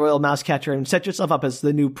you could be the royal mouse catcher and set yourself up as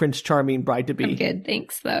the new Prince Charming bride-to-be. I'm good,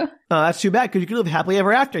 thanks, though. That's too bad, because you could live happily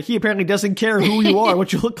ever after. He apparently doesn't care who you are,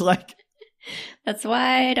 what you look like. That's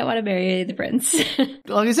why I don't want to marry the prince.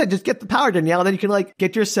 Like I said, just get the power, Danielle, and then you can, like,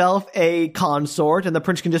 get yourself a consort, and the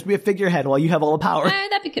prince can just be a figurehead while you have all the power.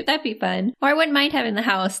 That'd be good. That'd be fun. Or I wouldn't mind having the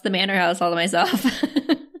house, the manor house, all to myself.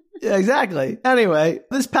 Yeah, exactly. Anyway,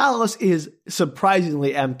 this palace is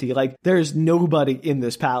surprisingly empty. Like, there's nobody in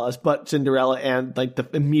this palace but Cinderella and, like, the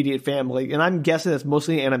immediate family. And I'm guessing that's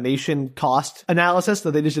mostly animation cost analysis,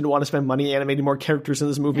 that they just didn't want to spend money animating more characters in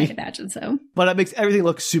this movie. I'd imagine so. But it makes everything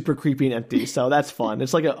look super creepy and empty, so that's fun.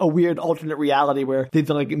 It's like a weird alternate reality where they've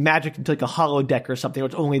like magic into like a holodeck or something where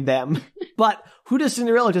it's only them. But who does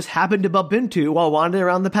Cinderella just happen to bump into while wandering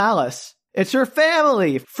around the palace? It's her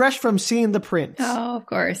family, fresh from seeing the prince. Oh, of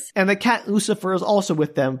course. And the cat Lucifer is also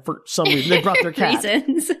with them for some reason. They brought their cat.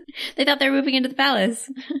 Reasons. They thought they were moving into the palace.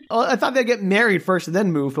 Oh, I thought they'd get married first and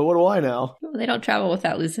then move, but what do I know? They don't travel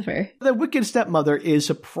without Lucifer. The wicked stepmother is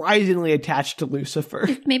surprisingly attached to Lucifer.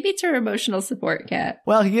 Maybe it's her emotional support cat.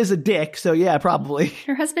 Well, he is a dick, so yeah, probably.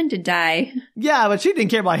 Her husband did die. Yeah, but she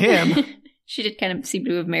didn't care about him. She did kind of seem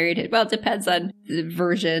to have married him. Well, it depends on the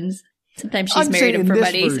versions. Sometimes she's I'm married him saying for in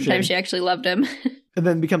this money. version. Sometimes she actually loved him. And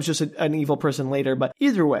then becomes just an evil person later. But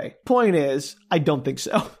either way, point is, I don't think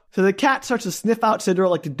so. So the cat starts to sniff out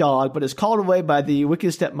Cinderella like a dog, but is called away by the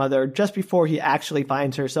wicked stepmother just before he actually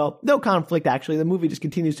finds her. So no conflict, actually. The movie just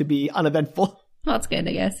continues to be uneventful. Well, that's good,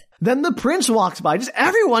 I guess. Then the prince walks by. Just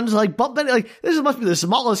everyone's like bumping. Like, this must be the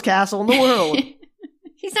smallest castle in the world.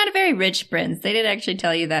 He's not a very rich prince. They did actually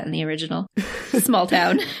tell you that in the original. Small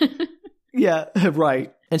town. Yeah,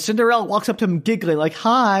 right. And Cinderella walks up to him giggling like,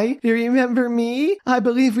 "Hi, do you remember me? I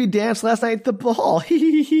believe we danced last night at the ball."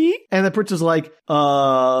 And the prince is like,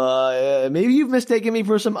 maybe you've mistaken me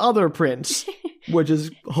for some other prince," which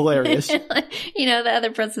is hilarious. You know, the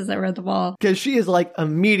other princes that were at the ball. Because she is like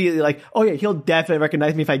immediately like, "Oh yeah, he'll definitely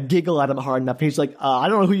recognize me if I giggle at him hard enough." And he's like, "I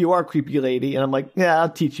don't know who you are, creepy lady." And I'm like, "Yeah, I'll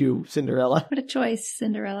teach you, Cinderella." What a choice,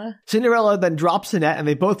 Cinderella. Cinderella then drops the net and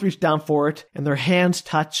they both reach down for it and their hands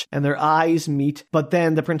touch and their eyes meet. But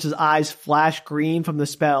then the prince's eyes flash green from the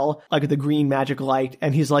spell, like the green magic light.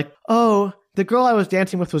 And he's like, "Oh, the girl I was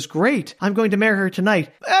dancing with was great. I'm going to marry her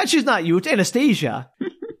tonight." She's not you, it's Anastasia.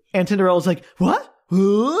 And Cinderella's like, "What?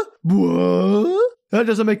 Huh? What? That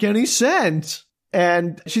doesn't make any sense."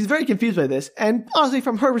 And she's very confused by this. And honestly,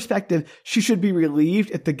 from her perspective, she should be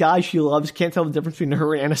relieved if the guy she loves can't tell the difference between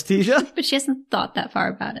her and Anastasia. But she hasn't thought that far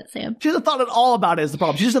about it, Sam. She hasn't thought at all about it is the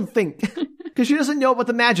problem. She doesn't think. Because she doesn't know about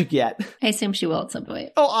the magic yet. I assume she will at some point.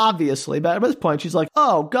 Oh, obviously. But at this point, she's like,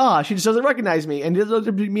 "Oh, gosh, he just doesn't recognize me. And he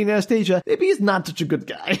doesn't mean Anastasia. Maybe he's not such a good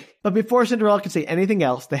guy." But before Cinderella can say anything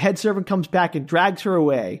else, the head servant comes back and drags her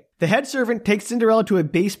away. The head servant takes Cinderella to a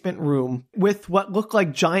basement room with what look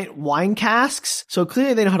like giant wine casks. So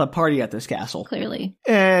clearly they know how to party at this castle. Clearly.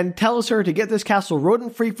 And tells her to get this castle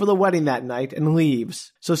rodent-free for the wedding that night and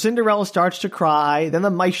leaves. So Cinderella starts to cry, then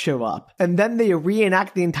the mice show up. And then they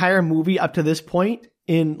reenact the entire movie up to this point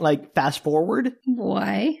in, like, fast forward.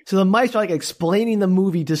 Why? So the mice are, like, explaining the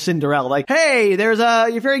movie to Cinderella. Like, "Hey, there's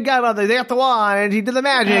your fairy godmother. They got the wand. He did the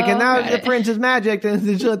magic. And now the prince is magic." And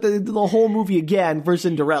they just the whole movie again for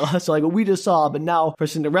Cinderella. So, like, what we just saw, but now for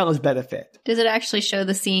Cinderella's benefit. Does it actually show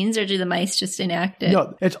the scenes, or do the mice just enact it?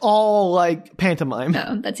 No, it's all, like, pantomime.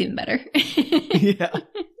 Oh, that's even better. Yeah.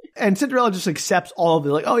 And Cinderella just accepts all of it.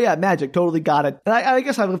 Like, "Oh yeah, magic, totally got it." And I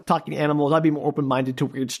guess I love talking to animals. I'd be more open-minded to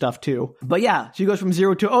weird stuff too. But yeah, she goes from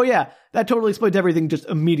 0 to, "Oh yeah, that totally explains everything," just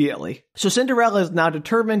immediately. So Cinderella is now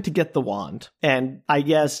determined to get the wand. And I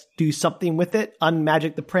guess do something with it.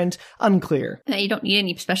 Unmagic the prince. Unclear. You don't need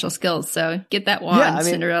any special skills, so get that wand,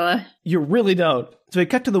 Cinderella. You really don't. So we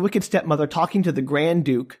cut to the wicked stepmother talking to the Grand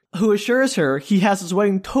Duke, who assures her he has his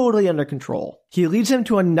wedding totally under control. He leads him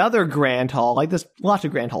to another grand hall, like there's lots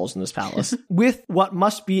of grand halls in this palace, with what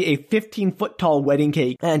must be a 15-foot tall wedding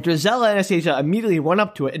cake. And Drizella and Anastasia immediately run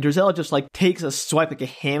up to it, and Drizella just like takes a swipe, like a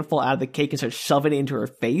handful out of the cake and starts shoving it into her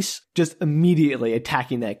face, just immediately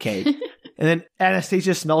attacking that cake. And then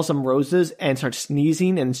Anastasia smells some roses and starts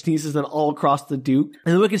sneezing and sneezes them all across the Duke.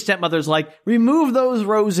 And the wicked stepmother's like, "Remove those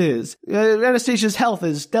roses. Anastasia's health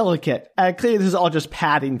is delicate." And clearly this is all just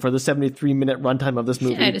padding for the 73-minute runtime of this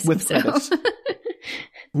movie with credits.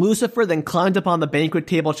 Lucifer then climbs up on the banquet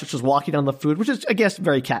table, just walking on the food, which is, I guess,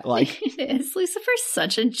 very cat-like. It is. Lucifer's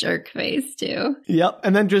such a jerk face, too. Yep.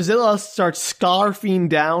 And then Drizella starts scarfing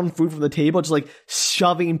down food from the table, just like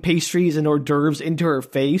shoving pastries and hors d'oeuvres into her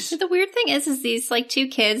face. The weird thing is these like two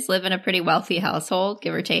kids live in a pretty wealthy household,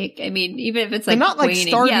 give or take. I mean, even if it's like they're not like waning.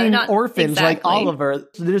 starving orphans exactly. like Oliver.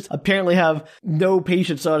 So they just apparently have no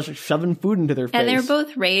patience, so just shoving food into their face. And they're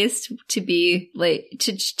both raised to be like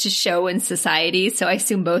to show in society, so I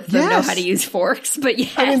assume both of them know how to use forks. But yeah,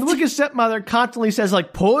 I mean, the wicked stepmother constantly says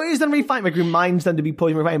like poison and refinement, like reminds them to be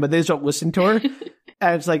poison and refinement, but they just don't listen to her.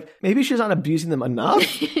 And it's like, maybe she's not abusing them enough.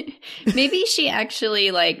 Maybe she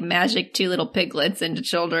actually like magicked two little piglets into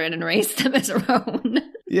children and raised them as her own.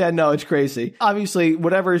 Yeah, no, it's crazy. Obviously,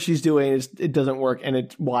 whatever she's doing, it doesn't work, and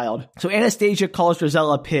it's wild. So Anastasia calls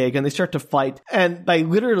Drizella a pig, and they start to fight, and by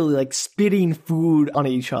literally, like, spitting food on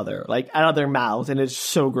each other, like, out of their mouths, and it's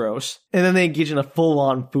so gross. And then they engage in a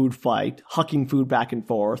full-on food fight, hucking food back and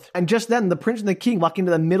forth. And just then, the prince and the king walk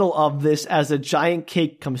into the middle of this as a giant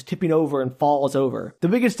cake comes tipping over and falls over. The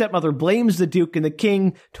wicked stepmother blames the duke, and the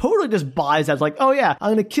king totally just buys that. It's like, oh yeah,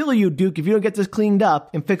 I'm gonna kill you, duke, if you don't get this cleaned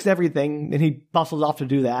up and fix everything. And he bustles off to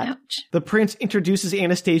do that. Ouch. The prince introduces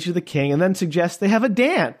Anastasia to the king and then suggests they have a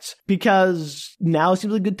dance, because now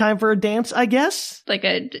seems like a good time for a dance, I guess. Like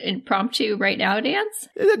an impromptu right now dance?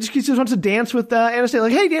 He just wants to dance with Anastasia.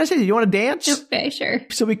 Like, hey, Anastasia, you want to dance? Okay, sure.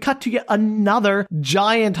 So we cut to yet another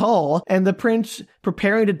giant hall, and the prince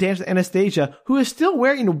preparing to dance with Anastasia, who is still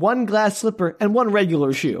wearing one glass slipper and one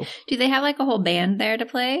regular shoe. Do they have like a whole band there to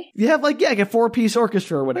play? You have like a 4-piece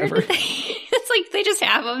orchestra or whatever. It's like they just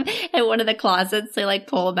have them in one of the closets. They like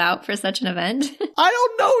pull them out for such an event. I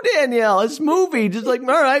don't know, Danielle. It's movie. Just like, all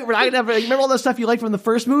right, we're not gonna have, remember all that stuff you liked from the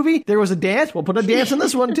first movie? There was a dance. We'll put a dance in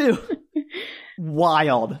this one too.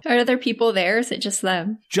 Wild. Are there people there? Is it just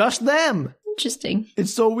them? Just them. Interesting.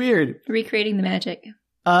 It's so weird. Recreating the magic.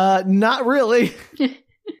 Not really.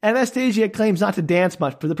 Anastasia claims not to dance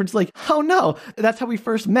much, but the prince is like, oh no, that's how we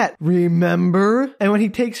first met, remember? And when he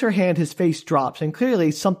takes her hand, his face drops, and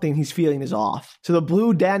clearly something he's feeling is off. So the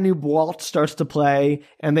Blue Danube Waltz starts to play,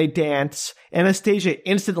 and they dance. Anastasia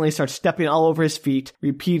instantly starts stepping all over his feet,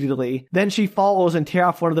 repeatedly. Then she follows and tears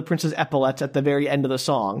off one of the prince's epaulets at the very end of the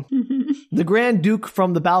song. The Grand Duke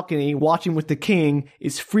from the balcony, watching with the king,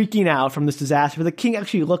 is freaking out from this disaster, but the king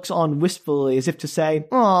actually looks on wistfully as if to say,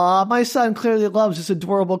 aw, my son clearly loves this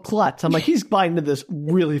adorable klutz. I'm like, he's buying into this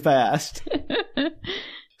really fast.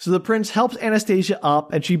 So the prince helps Anastasia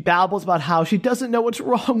up, and she babbles about how she doesn't know what's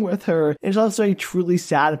wrong with her. And she's also truly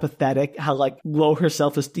sad and pathetic how, like, low her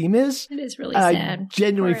self-esteem is. It is really sad. I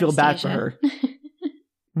genuinely feel bad for her.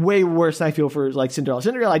 Way worse than I feel for, like, Cinderella.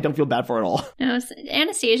 Cinderella, I don't feel bad for at all. No,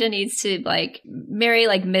 Anastasia needs to, like, marry,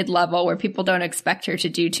 like, mid-level where people don't expect her to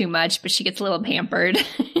do too much, but she gets a little pampered.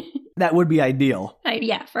 That would be ideal.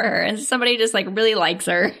 Yeah, for her. And somebody just, like, really likes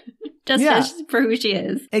her. Just for who she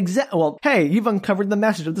is. Exactly. Well, hey, you've uncovered the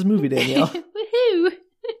message of this movie, Danielle. Woohoo!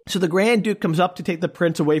 So the Grand Duke comes up to take the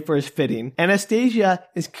prince away for his fitting. Anastasia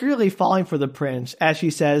is clearly falling for the prince as she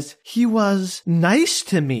says, he was nice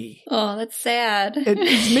to me. Oh, that's sad.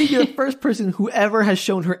 It's maybe the first person who ever has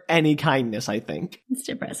shown her any kindness, I think. It's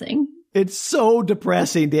depressing. It's so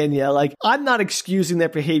depressing, Danielle. Like, I'm not excusing their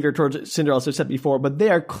behavior towards Cinderella, as I said before, but they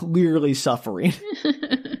are clearly suffering.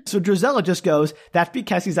 So Drizella just goes, that's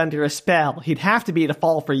because he's under a spell. He'd have to be to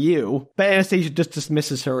fall for you. But Anastasia just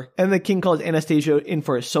dismisses her. And the king calls Anastasia in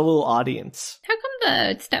for a solo audience. How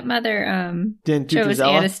come the stepmother Didn't do chose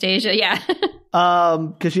Drizella? Anastasia? Yeah.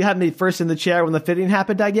 Because she had me first in the chair when the fitting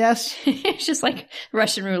happened, I guess. It's just like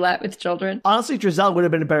Russian roulette with children. Honestly, Drizella would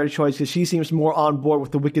have been a better choice because she seems more on board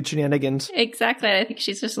with the wicked shenanigans. Exactly. I think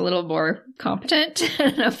she's just a little more competent. I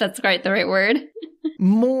don't know if that's quite the right word.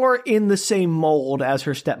 More in the same mold as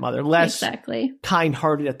her stepmother. Less exactly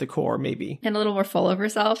kind-hearted at the core, maybe. And a little more full of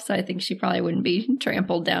herself, so I think she probably wouldn't be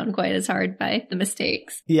trampled down quite as hard by the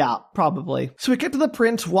mistakes. Yeah, probably. So we get to the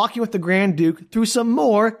prince walking with the Grand Duke through some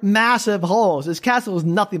more massive halls. His castle is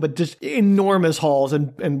nothing but just enormous halls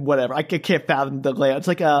and whatever. I can't fathom the layout. It's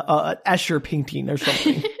like an Escher painting or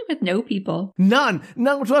something. With no people. None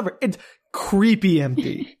whatsoever. It's creepy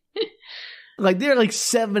empty. Like, they're like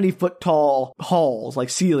 70-foot tall halls,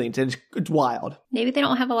 like ceilings, and it's wild. Maybe they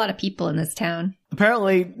don't have a lot of people in this town.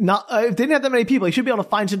 Apparently not. If they didn't have that many people, he should be able to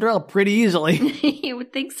find Cinderella pretty easily. You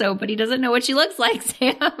would think so, but he doesn't know what she looks like,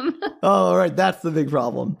 Sam. Oh, right. That's the big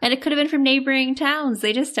problem. And it could have been from neighboring towns.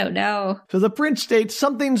 They just don't know. So the prince states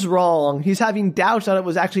something's wrong. He's having doubts that it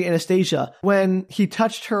was actually Anastasia. When he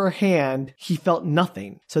touched her hand, he felt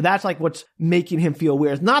nothing. So that's like what's making him feel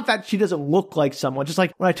weird. It's not that she doesn't look like someone. Just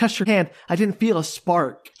like when I touched her hand, I didn't feel a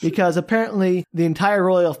spark. Because apparently the entire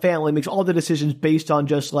royal family makes all the decisions based on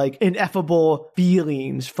just like ineffable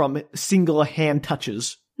feelings from single hand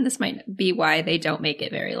touches. This might be why they don't make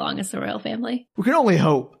it very long as the royal family. We can only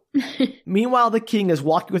hope. Meanwhile, the king is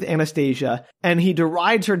walking with Anastasia, and he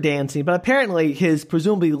derides her dancing, but apparently his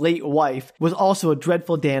presumably late wife was also a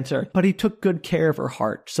dreadful dancer, but he took good care of her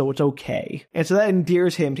heart, so it's okay. And so that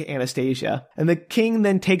endears him to Anastasia. And the king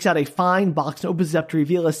then takes out a fine box and opens it up to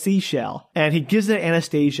reveal a seashell, and he gives it to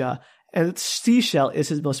Anastasia, And the seashell is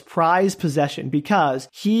his most prized possession because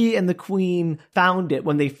he and the queen found it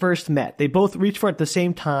when they first met. They both reached for it at the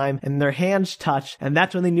same time and their hands touched, and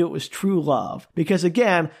that's when they knew it was true love. Because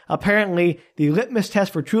again, apparently the litmus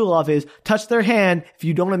test for true love is touch their hand. If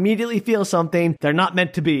you don't immediately feel something, they're not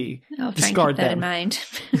meant to be. I'll try Discard and keep that them. in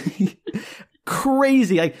mind.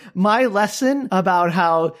 Crazy. Like, my lesson about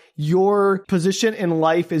how your position in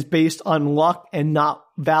life is based on luck and not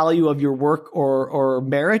value of your work or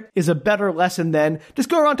merit is a better lesson than just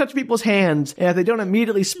go around touch people's hands, and if they don't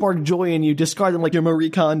immediately spark joy in you, discard them like you're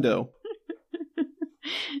Marie Kondo.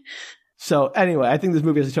 So anyway, I think this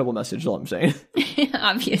movie has a terrible message, is all I'm saying.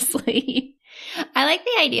 Obviously. I like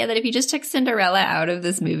the idea that if you just took Cinderella out of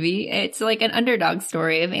this movie, it's like an underdog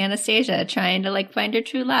story of Anastasia trying to like find her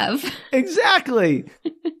true love. Exactly.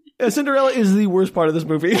 Cinderella is the worst part of this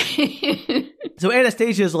movie. So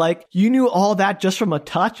Anastasia is like, you knew all that just from a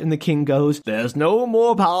touch? And the king goes, there's no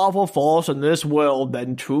more powerful force in this world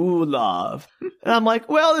than true love. And I'm like,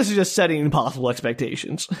 well, this is just setting impossible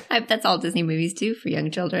expectations. That's all Disney movies do for young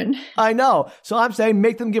children. I know. So I'm saying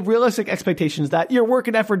make them give realistic expectations that your work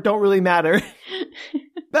and effort don't really matter.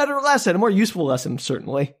 Better lesson, a more useful lesson,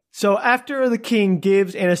 certainly. So after the king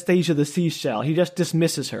gives Anastasia the seashell, he just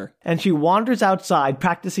dismisses her. And she wanders outside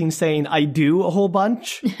practicing saying, I do a whole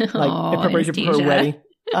bunch. Like in preparation for her Anastasia. wedding.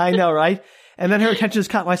 I know, right? And then her attention is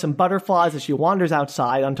caught by some butterflies as she wanders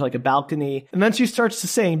outside onto like a balcony. And then she starts to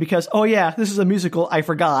sing because, oh yeah, this is a musical, I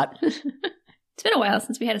forgot. It's been a while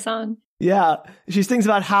since we had a song. Yeah, she sings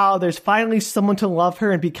about how there's finally someone to love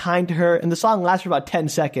her and be kind to her, and the song lasts for about 10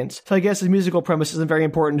 seconds. So I guess the musical premise isn't very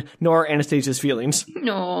important, nor Anastasia's feelings.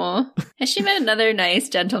 No. Has she met another nice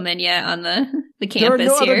gentleman yet on the campus There are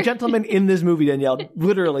no here? other gentlemen in this movie, Danielle.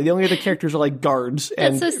 Literally, the only other characters are like guards.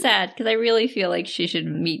 That's And so sad, because I really feel like she should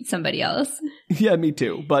meet somebody else. yeah, me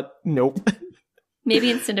too, but nope.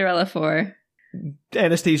 Maybe in Cinderella 4.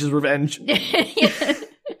 Anastasia's Revenge. Yeah.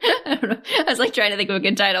 I don't know. I was like trying to think of a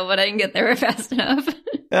good title, but I didn't get there fast enough.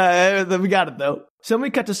 We got it though. So we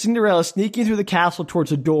cut to Cinderella sneaking through the castle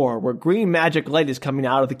towards a door where green magic light is coming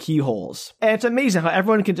out of the keyholes. And it's amazing how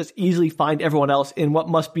everyone can just easily find everyone else in what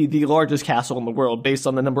must be the largest castle in the world based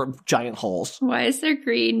on the number of giant halls. Why is there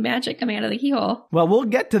green magic coming out of the keyhole? Well, we'll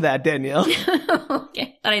get to that, Danielle.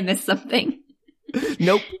 Okay, thought I missed something.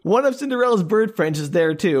 Nope. One of Cinderella's bird friends is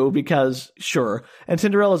there too, because sure. And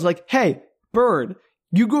Cinderella's like, hey, bird,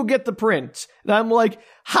 you go get the prince. And I'm like,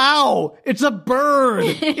 how? It's a bird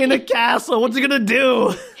in a castle. What's it gonna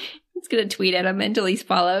do? It's gonna tweet at him until he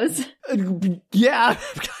follows. Yeah.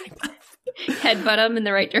 Headbutt him in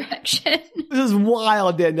the right direction. This is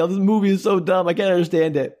wild, Danielle. This movie is so dumb. I can't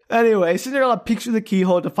understand it. Anyway, Cinderella peeks through the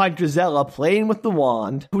keyhole to find Gisela playing with the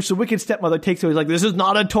wand, which the wicked stepmother takes away. He's like, this is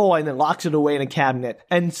not a toy, and then locks it away in a cabinet.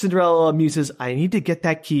 And Cinderella muses, I need to get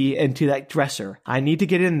that key into that dresser. I need to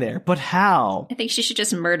get in there. But how? I think she should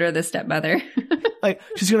just murder the stepmother. Like,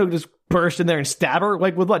 she's gonna just burst in there and stab her?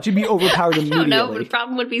 Like, with what? She'd be overpowered I don't know, but immediately. the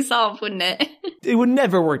problem would be solved, wouldn't it? It would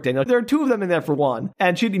never work, Daniel. There are two of them in there for one,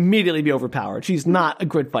 and she'd immediately be overpowered. She's not a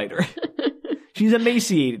good fighter. She's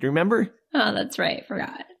emaciated, remember? Oh, that's right.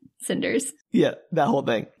 Forgot. Cinders. Yeah, that whole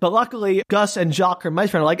thing. But luckily, Gus and Jacques, her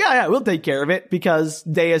mice friend, are like, yeah, we'll take care of it, because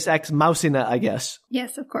Deus Ex Machina, I guess.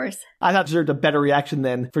 Yes, of course. I thought it deserved a better reaction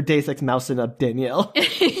than for Deus Ex Machina, Danielle.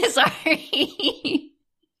 Sorry.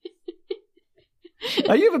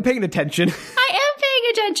 Are you even paying attention? I am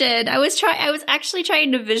paying attention. I was actually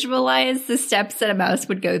trying to visualize the steps that a mouse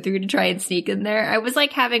would go through to try and sneak in there. I was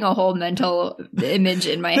like having a whole mental image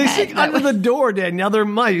in my They head. sneak under the door, Danielle. They're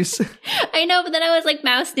mice. I know, but then I was like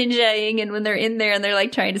mouse ninjaing, and when they're in there and they're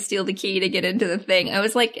like trying to steal the key to get into the thing, I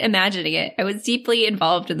was like imagining it. I was deeply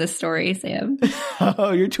involved in this story, Sam.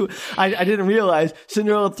 Oh, you're too... I didn't realize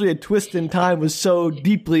Cinderella 3, A Twist in Time was so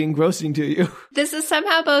deeply engrossing to you. This is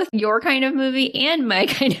somehow both your kind of movie and my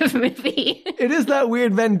kind of movie. It is that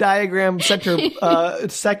weird Venn diagram center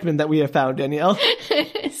segment that we have found, Danielle.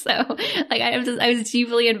 So, like, I was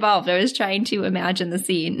deeply involved. I was trying to imagine the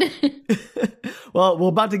scene. Well, we're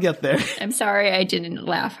about to get there. I'm sorry I didn't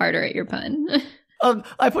laugh harder at your pun.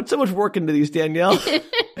 I put so much work into these, Danielle.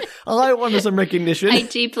 All I want is some recognition. I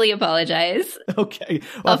deeply apologize. Okay.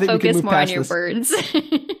 Well, I'll focus more on your birds.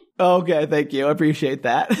 Okay, thank you. I appreciate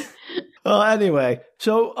that. Well, anyway,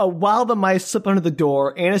 So while the mice slip under the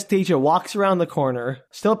door, Anastasia walks around the corner,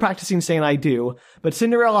 still practicing saying I do, but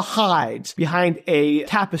Cinderella hides behind a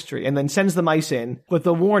tapestry and then sends the mice in with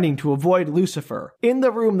a warning to avoid Lucifer. In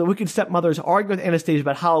the room, the wicked stepmothers argue with Anastasia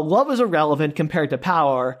about how love is irrelevant compared to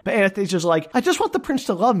power, but Anastasia's like, I just want the prince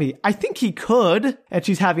to love me. I think he could. And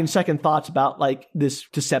she's having second thoughts about, like, this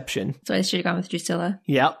deception. So I should have gone with Drusilla.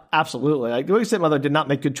 Yep, absolutely. Like, the wicked stepmother did not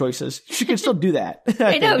make good choices. She can still do that.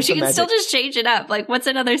 I know, she can still just change it up. Like, what's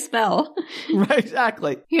another spell? Right,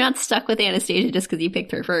 exactly. You're not stuck with Anastasia just because you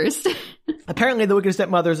picked her first. Apparently, the wicked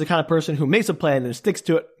stepmother is the kind of person who makes a plan and sticks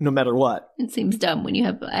to it no matter what. It seems dumb when you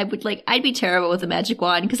have, I'd be terrible with a magic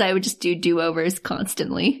wand because I would just do do-overs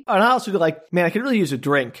constantly. And I also be like, man, I could really use a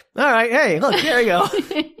drink. All right, hey, look, there you go.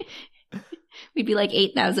 We'd be like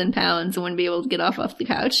 8,000 pounds and wouldn't be able to get off the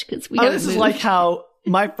couch because we haven't This moved. is like how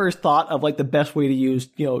my first thought of like the best way to use,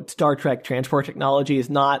 Star Trek transport technology is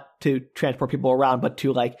not to transport people around, but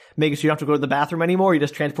to like make it so you don't have to go to the bathroom anymore. You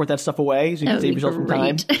just transport that stuff away so you can save yourself some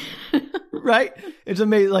time. Right? It's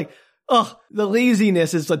amazing. Like, the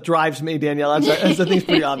laziness is what drives me, Danielle. That's the thing's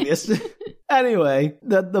pretty obvious. Anyway,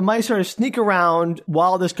 the mice sort of sneak around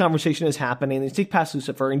while this conversation is happening. They sneak past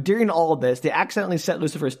Lucifer, and during all of this, they accidentally set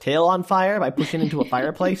Lucifer's tail on fire by pushing into a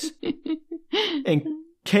fireplace. And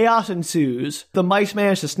chaos ensues. The mice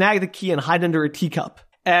manage to snag the key and hide under a teacup.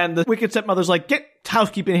 And the wicked stepmother's like, get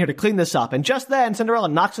housekeeping here to clean this up. And just then, Cinderella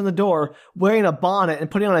knocks on the door wearing a bonnet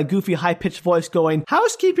and putting on a goofy, high-pitched voice going,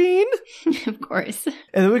 housekeeping! Of course.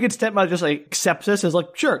 And the wicked stepmother just like accepts this and is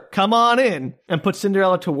like, sure, come on in, and puts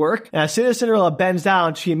Cinderella to work. And as soon as Cinderella bends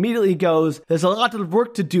down, she immediately goes, there's a lot of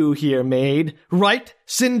work to do here, maid. Right,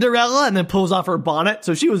 Cinderella? And then pulls off her bonnet.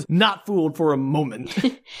 So she was not fooled for a moment. I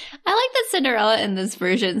like that Cinderella in this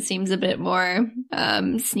version seems a bit more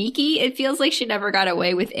sneaky. It feels like she never got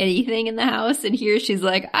away with anything in the house. And here she's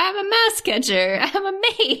like, I'm a mouse catcher. I'm a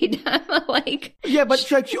maid. Yeah, but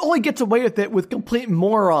she only gets away with it with complete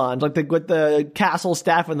morons, like with the castle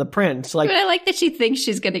staff and the prince. Like, but I like that she thinks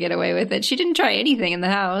she's going to get away with it. She didn't try anything in the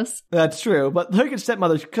house. That's true. But the wicked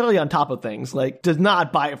stepmother's clearly on top of things. Like, does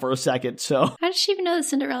not buy it for a second. So how did she even know that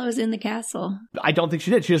Cinderella was in the castle? I don't think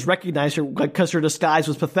she did. She just recognized her because her disguise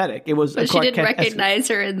was pathetic. It was. But she didn't recognize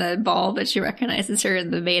her in the ball, but she recognizes her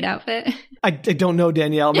in the maid outfit. I don't know,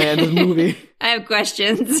 Danielle, man. This movie. I have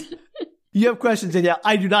questions. You have questions, Danielle.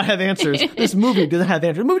 I do not have answers. This movie doesn't have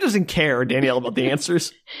answers. The movie doesn't care, Danielle, about the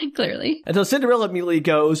answers. Clearly. And so Cinderella immediately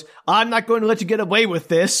goes, I'm not going to let you get away with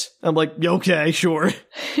this. I'm like, okay, sure.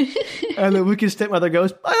 And the wicked stepmother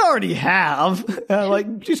goes, I already have.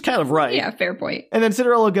 She's kind of right. Yeah, fair point. And then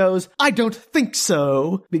Cinderella goes, I don't think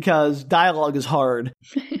so, because dialogue is hard.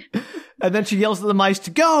 And then she yells at the mice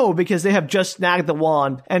to go because they have just snagged the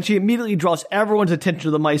wand. And she immediately draws everyone's attention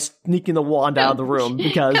to the mice sneaking the wand out of the room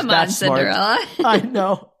because that's smart. Cinderella. I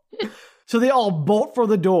know. So they all bolt for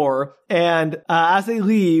the door. And as they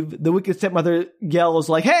leave, the wicked stepmother yells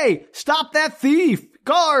like, hey, stop that thief!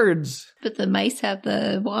 Guards! But the mice have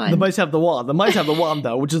the wand. The mice have the wand. The mice have the wand,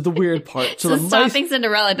 though, which is the weird part. So stopping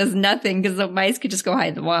Cinderella does nothing because the mice could just go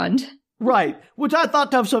hide the wand. Right, which I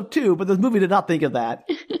thought to myself too, but this movie did not think of that.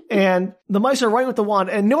 And the mice are running with the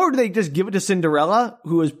wand, and nor do they just give it to Cinderella,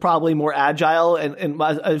 who is probably more agile and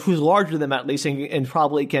who's larger than them at least, and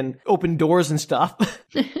probably can open doors and stuff.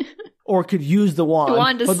 Or could use the wand. The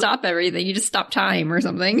wand to stop everything. You just stop time or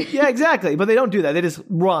something. Yeah, exactly. But they don't do that. They just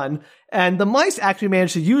run. And the mice actually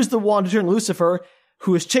manage to use the wand to turn Lucifer,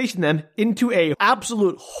 who is chasing them, into a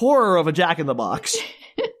absolute horror of a Jack-in-the-Box.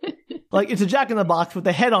 Like, it's a Jack-in-the-Box, but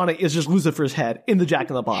the head on it is just Lucifer's head in the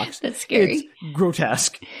Jack-in-the-Box. That's scary. It's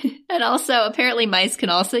grotesque. And also, apparently mice can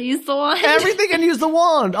also use the wand. Everything can use the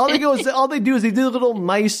wand. All they do is they do little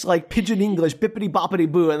mice, like, pidgin English,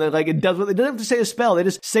 bippity-boppity-boo, and then, like, it does what they don't have to say a spell. They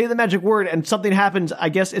just say the magic word, and something happens. I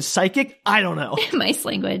guess it's psychic? I don't know. Mice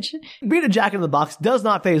language. Being a Jack-in-the-Box does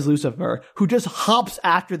not faze Lucifer, who just hops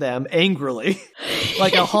after them angrily,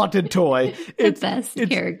 like a haunted toy. The best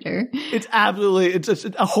character. It's absolutely, it's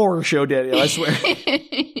a horror show, Daniel, I swear.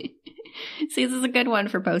 See, this is a good one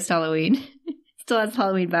for post-Halloween. Still has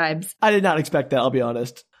Halloween vibes. I did not expect that, I'll be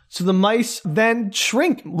honest. So the mice then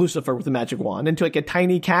shrink Lucifer with the magic wand into like a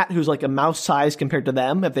tiny cat who's like a mouse size compared to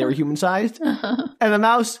them if they were human sized. And the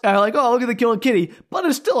mouse are like, oh, look at the killer kitty. But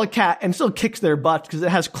it's still a cat and still kicks their butt because it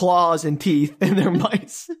has claws and teeth and they're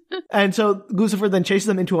mice. And so Lucifer then chases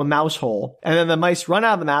them into a mouse hole. And then the mice run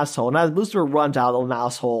out of the mouse hole. And as Lucifer runs out of the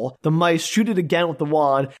mouse hole, the mice shoot it again with the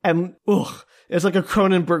wand. And it's like a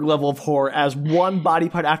Cronenberg level of horror as one body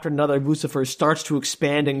part after another of Lucifer starts to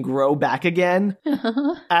expand and grow back again.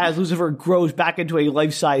 As Lucifer grows back into a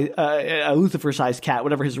life-size, a Lucifer-sized cat,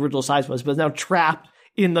 whatever his original size was, but is now trapped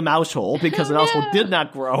in the mouse hole because the mouse hole did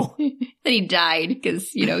not grow. Then he died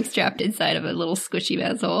because, trapped inside of a little squishy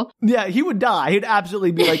mouse hole. Yeah, he would die. He'd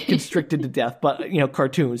absolutely be like constricted to death, but,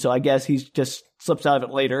 cartoon. So I guess he just slips out of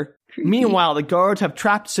it later. Creepy. Meanwhile, the guards have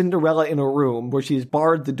trapped Cinderella in a room where she's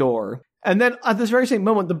barred the door. And then at this very same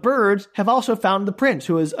moment, the birds have also found the prince,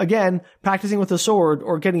 who is, again, practicing with a sword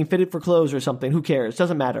or getting fitted for clothes or something. Who cares?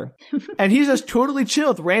 Doesn't matter. And he's just totally chill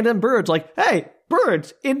with random birds, like, hey,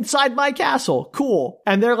 birds inside my castle. Cool.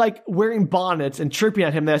 And they're like wearing bonnets and chirping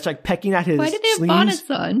at him. That's like pecking at his Why did they have sleeves.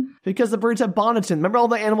 bonnets on? Because the birds have bonnets in. Remember all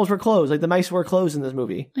the animals were clothes. Like the mice wear clothes in this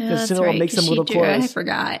movie. Yeah, Because that's Cinderella right, makes them 'cause little she drew it. I clothes.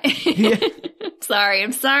 forgot. Yeah.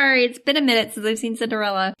 I'm sorry. It's been a minute since I've seen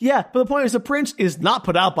Cinderella. Yeah, but the point is the prince is not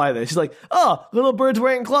put out by this. He's like, oh, little birds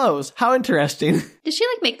wearing clothes. How interesting. Did she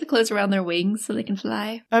make the clothes around their wings so they can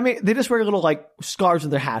fly? I mean, they just wear little like scarves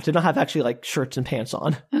in their hats. They don't have actually like shirts and pants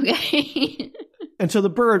on. Okay. And so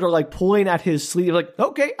the birds are like pulling at his sleeve like,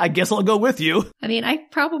 okay, I guess I'll go with you. I mean, I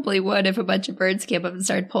probably would if a bunch of birds came up and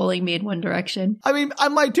started pulling me in one direction. I mean, I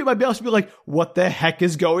might too. I'd be also be like, what the heck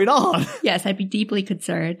is going on? Yes, I'd be deeply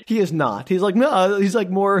concerned. He is not. He's like, no, he's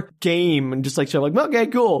like more game and just like, so like, okay,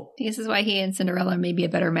 cool. I guess this is why he and Cinderella may be a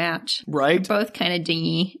better match. Right? Both kind of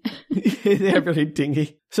dingy. They're really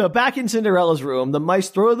dingy. So back in Cinderella's room, the mice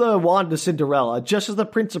throw the wand to Cinderella just as the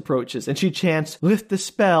prince approaches, and she chants, lift the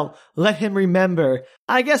spell, let him remember.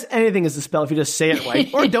 I guess anything is a spell if you just say it right,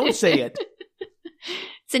 or don't say it.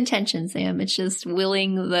 It's intention, Sam. It's just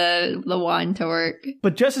willing the wand to work.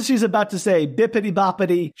 But just as she's about to say bippity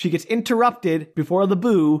boppity, she gets interrupted before the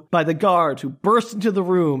boo by the guards who burst into the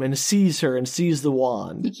room and seize her and seize the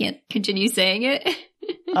wand. You can't continue saying it?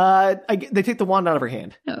 They take the wand out of her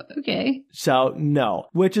hand. Oh, okay. So, no.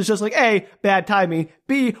 Which is just like, A, bad timing.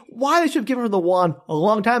 B, why they should have given her the wand a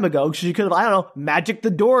long time ago, because she could have, I don't know, magicked the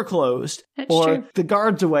door closed. That's or true. the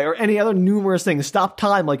guards away, or any other numerous things. Stop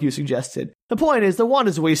time, like you suggested. The point is, the wand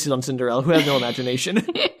is wasted on Cinderella, who has no imagination.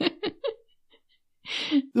 The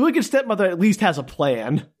Wicked Stepmother at least has a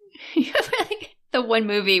plan. The one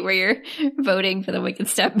movie where you're voting for the Wicked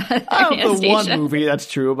Stepmother. I don't know the one Anastasia. movie, that's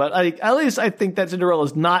true, but at least I think that Cinderella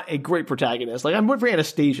is not a great protagonist. Like, I'm rooting for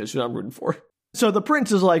Anastasia, who I'm rooting for. So the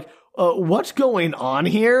prince is like, what's going on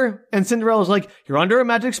here? And Cinderella's like, you're under a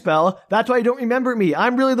magic spell. That's why you don't remember me.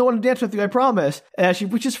 I'm really the one who danced with you, I promise. And as she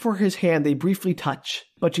reaches for his hand, they briefly touch.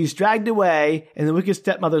 But she's dragged away, and the Wicked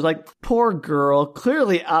Stepmother's like, poor girl,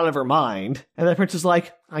 clearly out of her mind. And the prince is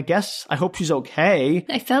like, I hope she's okay.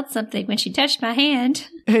 I felt something when she touched my hand.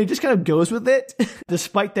 And he just kind of goes with it,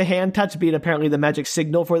 despite the hand touch being apparently the magic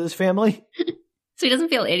signal for this family. So he doesn't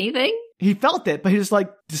feel anything? He felt it, but he just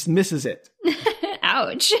like dismisses it.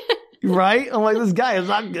 Ouch. Right? I'm like, this guy is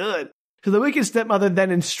not good. So the Wicked Stepmother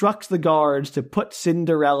then instructs the guards to put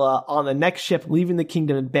Cinderella on the next ship, leaving the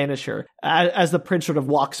kingdom and banish her, as the prince sort of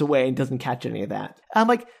walks away and doesn't catch any of that. I'm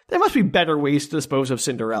like, there must be better ways to dispose of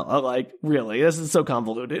Cinderella. Like, really? This is so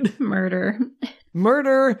convoluted. Murder.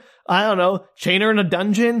 Murder, I don't know, chain her in a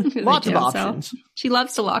dungeon, lots of options. She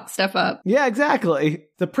loves to lock stuff up. Yeah, exactly.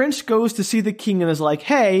 The prince goes to see the king and is like,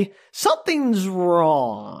 hey, something's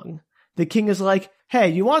wrong. The king is like, hey,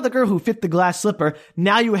 you wanted the girl who fit the glass slipper.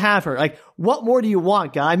 Now you have her. Like, what more do you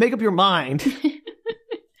want, guy? Make up your mind.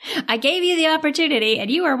 I gave you the opportunity and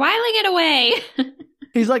you are whiling it away.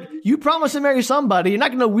 He's like, you promised to marry somebody. You're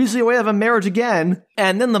not going to weasel your way out of a marriage again.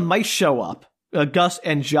 And then the mice show up, Gus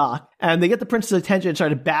and Jacques, and they get the prince's attention and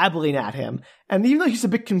started babbling at him. And even though he's a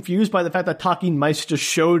bit confused by the fact that talking mice just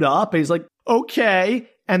showed up, he's like, okay.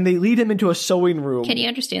 And they lead him into a sewing room. Can you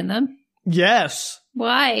understand them? Yes.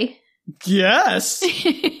 Why? Yes.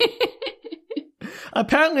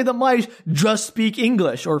 Apparently the mice just speak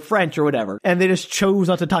English or French or whatever, and they just chose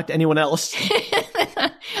not to talk to anyone else.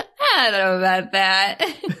 I don't know about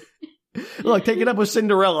that. Look, take it up with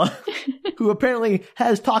Cinderella, who apparently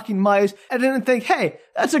has talking mice, and didn't think, hey,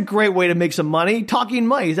 that's a great way to make some money. Talking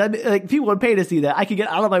mice. Like, people would pay to see that. I could get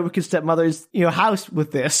out of my Wicked Stepmother's, house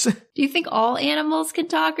with this. Do you think all animals can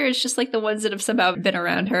talk, or it's just like the ones that have somehow been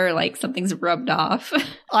around her, like something's rubbed off?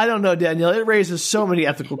 I don't know, Danielle. It raises so many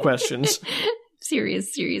ethical questions.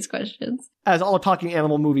 Serious questions. As all talking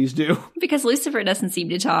animal movies do. Because Lucifer doesn't seem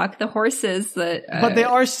to talk. The horses that... But they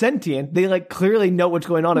are sentient. They, clearly know what's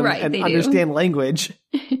going on and understand language.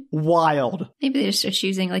 Wild. Maybe they're just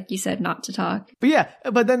choosing, like you said, not to talk. But yeah,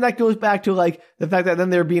 but then that goes back to, the fact that then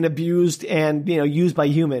they're being abused and, used by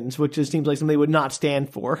humans, which just seems like something they would not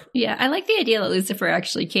stand for. Yeah, I like the idea that Lucifer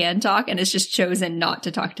actually can talk and has just chosen not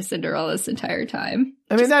to talk to Cinderella this entire time.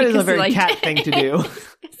 I mean, that is a very cat thing to do.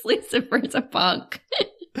 Lucifer's a punk.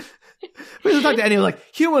 We don't talk to anyone like,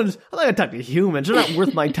 humans, I'm not going to talk to humans. They're not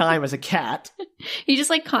worth my time as a cat. He just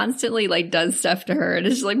like constantly like does stuff to her and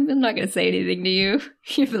it's just like, I'm not going to say anything to you.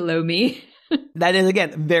 You're below me. That is,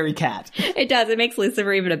 again, very cat. It does. It makes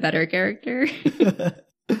Lucifer even a better character.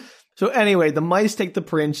 So anyway, the mice take the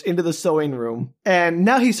prince into the sewing room, and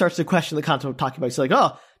now he starts to question the concept of talking mice. He's like,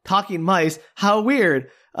 oh, talking mice, how weird.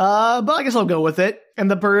 But I guess I'll go with it. And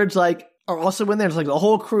the birds, like, are also in there. It's like the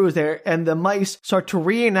whole crew is there, and the mice start to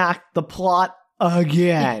reenact the plot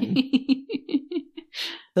again.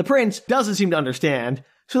 The prince doesn't seem to understand,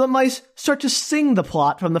 so the mice start to sing the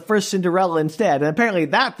plot from the first Cinderella instead, and apparently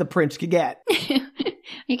that the prince could get.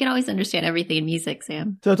 You can always understand everything in music,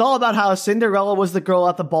 Sam. So it's all about how Cinderella was the girl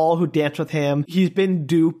at the ball who danced with him. He's been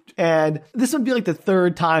duped, and this would be like the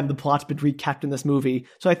third time the plot's been recapped in this movie.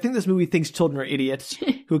 So I think this movie thinks children are idiots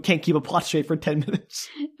who can't keep a plot straight for 10 minutes.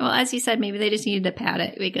 Well, as you said, maybe they just needed to pad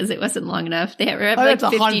it because it wasn't long enough. They were at like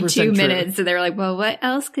 52 minutes, so they were like, well, what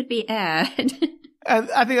else could we add?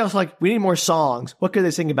 And I think I was like, we need more songs. What could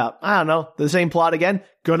they sing about? I don't know. The same plot again?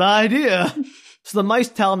 Good idea. So the mice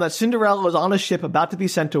tell him that Cinderella is on a ship about to be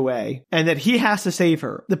sent away and that he has to save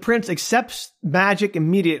her. The prince accepts magic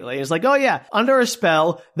immediately. He's like, oh yeah, under a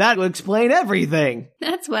spell, that would explain everything.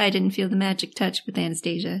 That's why I didn't feel the magic touch with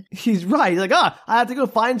Anastasia. He's right. He's like, I have to go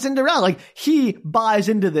find Cinderella. Like, he buys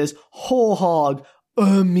into this whole hog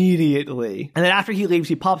immediately. And then after he leaves,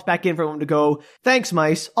 he pops back in for him to go, thanks,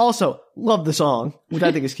 mice. Also, love the song, which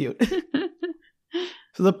I think is cute.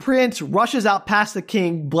 So the prince rushes out past the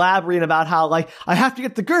king, blabbering about how, like, I have to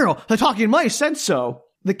get the girl. The talking mice said so.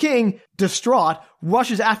 The king, distraught,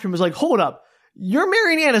 rushes after him and is like, hold up. You're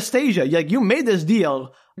marrying Anastasia. Like, you made this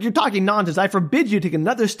deal. You're talking nonsense. I forbid you to take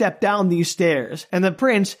another step down these stairs. And the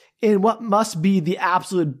prince, in what must be the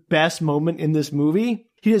absolute best moment in this movie,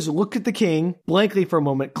 he just looked at the king blankly for a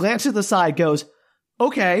moment, glances at the side, goes,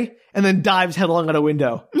 okay, and then dives headlong out a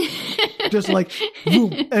window. Just like,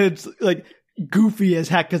 boom. And it's like goofy as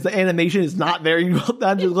heck because the animation is not very well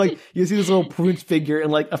done. Just like, you see this little prince figure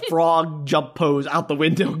in like a frog jump pose out the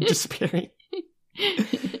window, disappearing.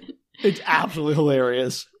 It's absolutely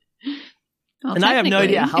hilarious. Well, and I have no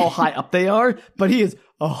idea how high up they are, but he is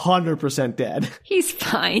 100% dead. He's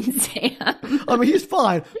fine, Sam. I mean, he's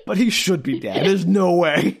fine, but he should be dead. There's no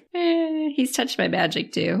way. He's touched by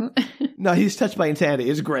magic, too. No, he's touched by insanity.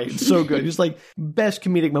 It's great. It's so good. Just like best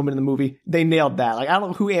comedic moment in the movie. They nailed that. Like, I don't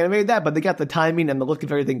know who animated that, but they got the timing and the look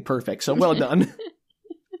of everything perfect. So well done.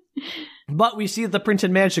 But we see that the prince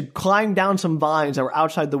had managed to climb down some vines that were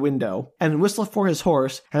outside the window and whistle for his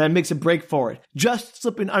horse and then makes a break for it, just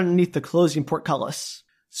slipping underneath the closing portcullis.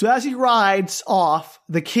 So as he rides off,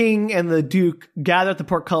 the king and the duke gather at the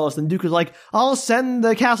portcullis, and the duke is like, I'll send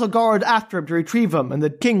the castle guard after him to retrieve him. And the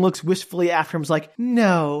king looks wistfully after him, is like,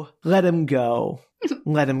 no, let him go.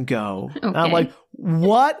 Let him go. Okay. And I'm like,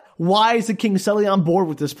 what? Why is the king suddenly on board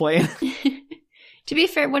with this plan? To be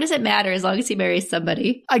fair, what does it matter as long as he marries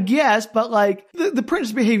somebody? I guess, but like, the prince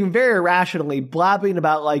is behaving very irrationally, blabbing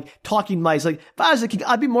about like talking mice. Like, if I was a king,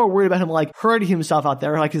 I'd be more worried about him like hurting himself out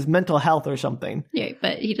there, like his mental health or something. Yeah,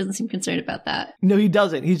 but he doesn't seem concerned about that. No, he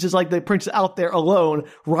doesn't. He's just like the prince out there alone,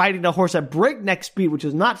 riding a horse at breakneck speed, which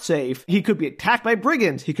is not safe. He could be attacked by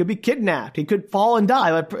brigands. He could be kidnapped. He could fall and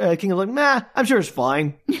die. But king is like, nah, I'm sure it's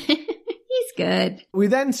fine. He's good. We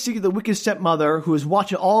then see the wicked stepmother who is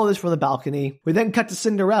watching all of this from the balcony. We then cut to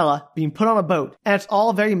Cinderella being put on a boat, and it's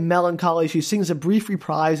all very melancholy. She sings a brief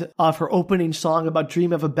reprise of her opening song about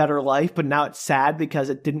dream of a better life, but now it's sad because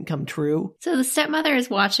it didn't come true. So the stepmother is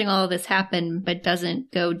watching all of this happen, but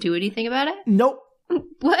doesn't go do anything about it? Nope.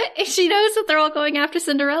 What? She knows that they're all going after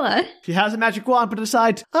Cinderella. She has a magic wand, but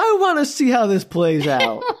decides, I want to see how this plays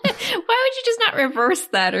out. Why would you just not reverse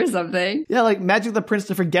that or something? Yeah, like magic the prince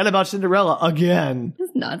to forget about Cinderella again.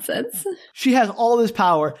 That's nonsense. She has all this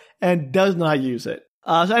power and does not use it.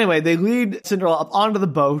 So anyway, they lead Cinderella up onto the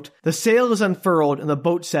boat. The sail is unfurled and the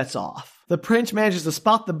boat sets off. The prince manages to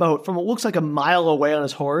spot the boat from what looks like a mile away on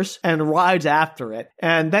his horse and rides after it.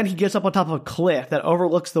 And then he gets up on top of a cliff that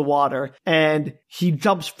overlooks the water, and he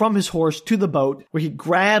jumps from his horse to the boat where he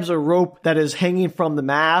grabs a rope that is hanging from the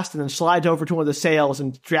mast and then slides over to one of the sails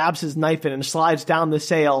and grabs his knife in and slides down the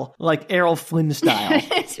sail like Errol Flynn style.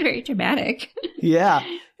 It's very dramatic. Yeah.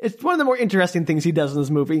 It's one of the more interesting things he does in this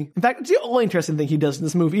movie. In fact, it's the only interesting thing he does in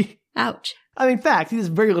this movie. Ouch. I mean, in fact, he does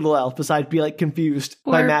very little else besides be like confused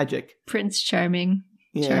by magic. Prince Charming.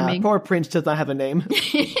 Yeah, Charming. Poor Prince does not have a name.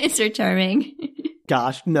 Sir Charming.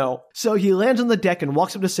 Gosh, no. So he lands on the deck and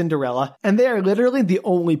walks up to Cinderella, and they are literally the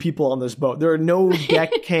only people on this boat. There are no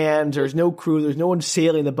deck hands, there's no crew, there's no one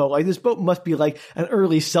sailing the boat. Like, this boat must be like an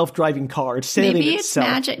early self-driving car. It's sailing Maybe itself.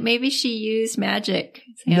 Maybe it's magic. Maybe she used magic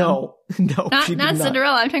Sam. No, she did not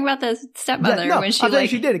Cinderella. I'm talking about the stepmother. Yeah, no, when she I think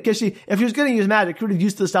she did it because if she was going to use magic, she would have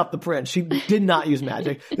used to stop the prince. She did not use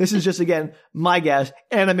magic. This is just, again, my guess,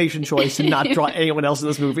 animation choice to not draw anyone else in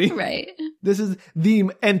this movie. Right. This is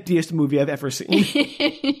the emptiest movie I've ever seen.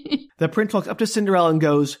 The prince walks up to Cinderella and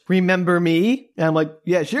goes, "Remember me?" And I'm like,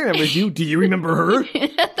 "Yeah, she remembers you. Do you remember her?"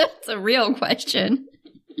 That's a real question.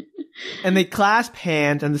 And they clasp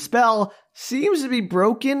hands, and the spell seems to be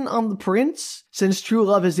broken on the prince, since true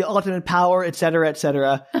love is the ultimate power, etc.,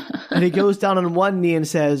 etc. And he goes down on one knee and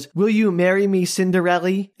says, "Will you marry me,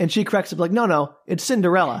 Cinderella?" And she corrects him like, no, it's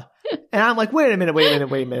Cinderella. And I'm like, wait a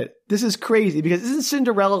minute. This is crazy, because isn't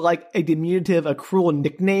Cinderella like a diminutive, a cruel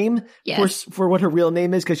nickname for what her real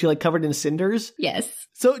name is, because she like covered in cinders? Yes.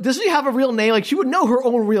 So does she have a real name? Like, she would know her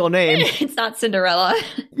own real name. It's not Cinderella.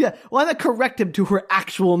 Yeah, why not correct him to her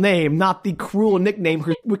actual name, not the cruel nickname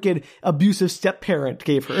her wicked, abusive step-parent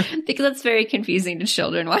gave her? Because that's very confusing to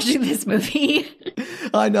children watching this movie.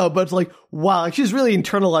 I know, but it's like, wow, she's really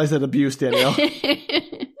internalized that abuse, Danielle.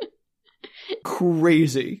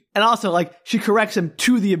 Crazy. And also, like, she corrects him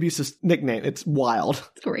to the abusive nickname. It's wild.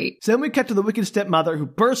 Great. So then we cut to the wicked stepmother, who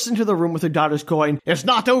bursts into the room with her daughters going, "It's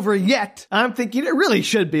not over yet." And I'm thinking, it really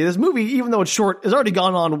should be. This movie, even though it's short, has already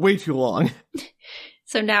gone on way too long.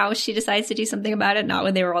 So now she decides to do something about it, not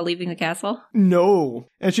when they were all leaving the castle? No.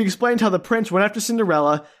 And she explained how the prince went after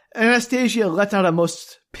Cinderella, and Anastasia lets out a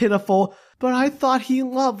most pitiful, "But I thought he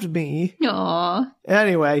loved me." Aww.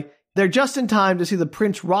 Anyway, they're just in time to see the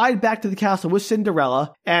prince ride back to the castle with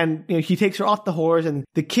Cinderella, and he takes her off the horse, and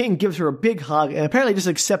the king gives her a big hug, and apparently just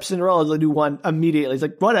accepts Cinderella as the new one immediately. He's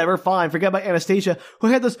like, whatever, fine, forget about Anastasia, who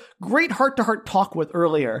I had this great heart-to-heart talk with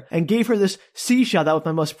earlier, and gave her this seashell that was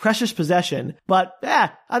my most precious possession. But,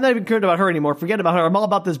 I'm not even concerned about her anymore. Forget about her. I'm all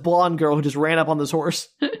about this blonde girl who just ran up on this horse.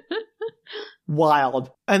 Wild.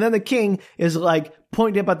 And then the king is like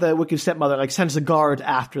pointing up at the wicked stepmother, like sends the guards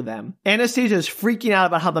after them. Anastasia is freaking out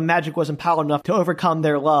about how the magic wasn't powerful enough to overcome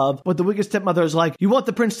their love, but the wicked stepmother is like, "You want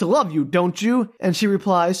the prince to love you, don't you?" And she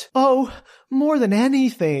replies, "Oh, more than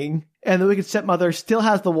anything." And the wicked stepmother still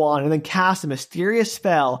has the wand and then casts a mysterious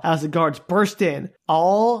spell as the guards burst in.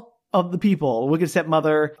 All of the people, wicked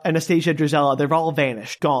stepmother, Anastasia, Drizella, they've all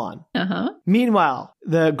vanished, gone. Meanwhile,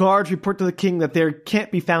 the guards report to the king that they can't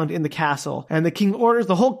be found in the castle, and the king orders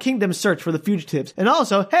the whole kingdom search for the fugitives. And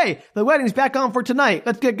also, hey, the wedding's back on for tonight.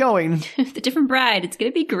 Let's get going. The different bride. It's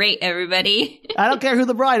gonna be great, everybody. I don't care who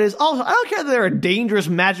the bride is. Also, I don't care that there are dangerous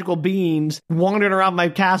magical beings wandering around my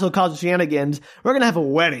castle causing shenanigans. We're gonna have a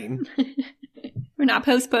wedding. We're not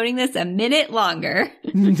postponing this a minute longer.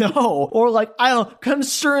 No. Or like, I don't know,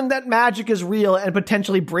 concerned that magic is real and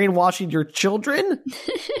potentially brainwashing your children?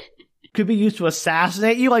 Could be used to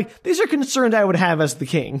assassinate you? Like, these are concerns I would have as the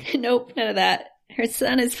king. Nope, none of that. Her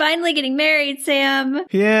son is finally getting married, Sam.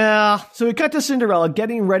 Yeah. So we cut to Cinderella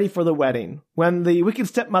getting ready for the wedding. When the wicked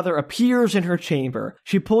stepmother appears in her chamber,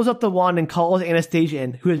 she pulls up the wand and calls Anastasia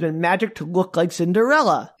in, who has been magicked to look like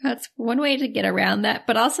Cinderella. That's one way to get around that,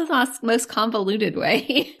 but also the most convoluted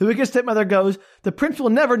way. The wicked stepmother goes, "The prince will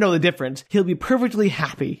never know the difference. He'll be perfectly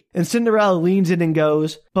happy." And Cinderella leans in and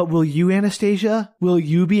goes, "But will you, Anastasia? Will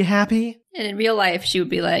you be happy?" And in real life, she would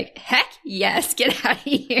be like, "Heck yes, get out of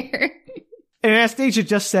here." And Anastasia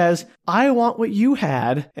just says, "I want what you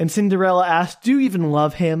had." And Cinderella asks, "Do you even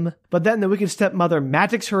love him?" But then the wicked stepmother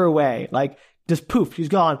magics her away, like, just poof, she's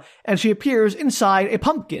gone. And she appears inside a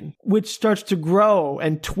pumpkin, which starts to grow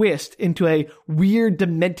and twist into a weird,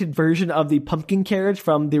 demented version of the pumpkin carriage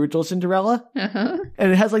from the original Cinderella.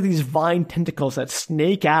 And it has like these vine tentacles that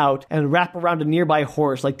snake out and wrap around a nearby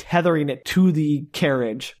horse, like tethering it to the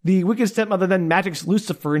carriage. The wicked stepmother then magics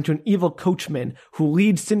Lucifer into an evil coachman who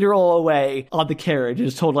leads Cinderella away on the carriage and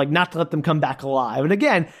is told like not to let them come back alive. And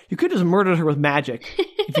again, you could just murder her with magic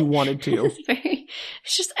if you wanted to.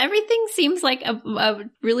 It's just everything seems like a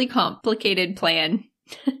really complicated plan.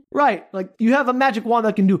 Right. Like, you have a magic wand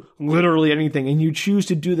that can do literally anything, and you choose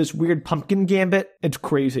to do this weird pumpkin gambit. It's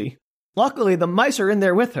crazy. Luckily, the mice are in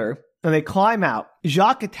there with her, and they climb out.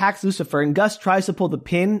 Jacques attacks Lucifer, and Gus tries to pull the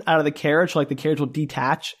pin out of the carriage so like the carriage will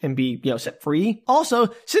detach and be, set free. Also,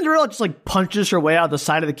 Cinderella just like punches her way out of the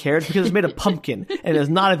side of the carriage because it's made of pumpkin, and is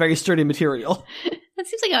not a very sturdy material. That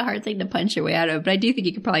seems like a hard thing to punch your way out of, but I do think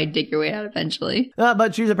you could probably dig your way out eventually.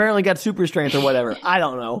 But she's apparently got super strength or whatever. I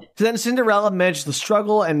don't know. So then Cinderella manages to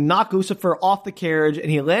struggle and knock Lucifer off the carriage, and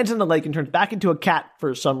he lands in the lake and turns back into a cat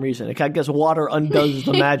for some reason. I guess water undoes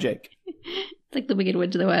the magic. It's like the Wicked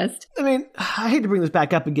Witch of the West. I mean, I hate to bring this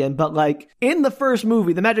back up again, but like, in the first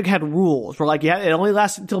movie, the magic had rules where like, it only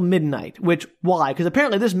lasted until midnight. Which, why? Because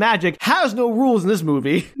apparently this magic has no rules in this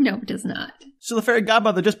movie. No, it does not. So the fairy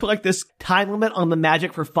godmother just put like this time limit on the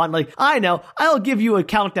magic for fun. Like, I know, I'll give you a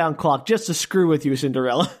countdown clock just to screw with you,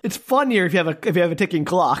 Cinderella. It's funnier if you have a ticking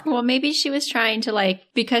clock. Well, maybe she was trying to like,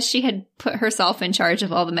 because she had put herself in charge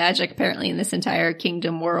of all the magic apparently in this entire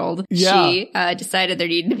kingdom world. Yeah. She decided there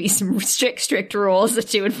needed to be some strict rules that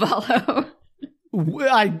she would follow.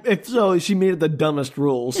 If so, she made it the dumbest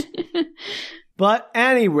rules. But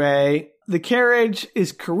anyway, the carriage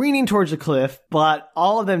is careening towards the cliff, but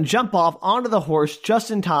all of them jump off onto the horse just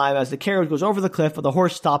in time as the carriage goes over the cliff, but the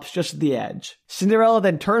horse stops just at the edge. Cinderella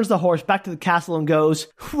then turns the horse back to the castle and goes,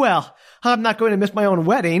 well, I'm not going to miss my own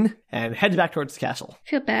wedding, and heads back towards the castle. I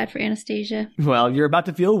feel bad for Anastasia. Well, you're about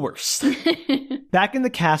to feel worse. Back in the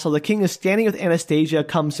castle, the king is standing with Anastasia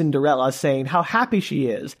cum Cinderella, saying how happy she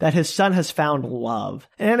is that his son has found love.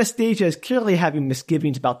 And Anastasia is clearly having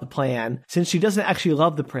misgivings about the plan, since she doesn't actually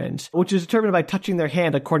love the prince, which is determined by touching their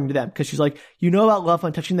hand according to them, because she's like, you know about love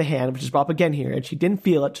on touching the hand, which is brought up again here, and she didn't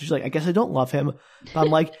feel it, so she's like, I guess I don't love him. But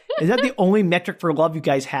I'm like, is that the only metric for love you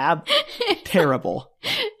guys have? Terrible.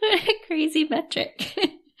 Crazy metric.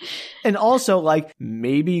 And also, like,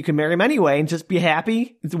 maybe you can marry him anyway and just be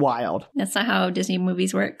happy. It's wild. That's not how Disney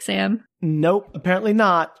movies work, Sam. Nope, apparently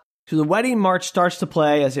not. So the wedding march starts to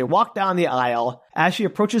play as they walk down the aisle. As she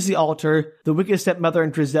approaches the altar, the wicked stepmother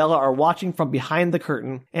and Drizella are watching from behind the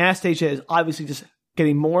curtain. Anastasia is obviously just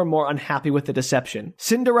getting more and more unhappy with the deception.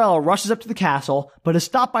 Cinderella rushes up to the castle, but is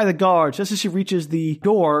stopped by the guards just as she reaches the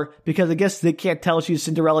door, because I guess they can't tell she's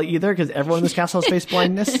Cinderella either, because everyone in this castle has face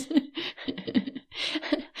blindness.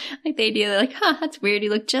 Like the idea, they're like, that's weird. He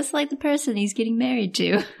looked just like the person he's getting married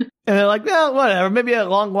to. And they're like, well, whatever. Maybe a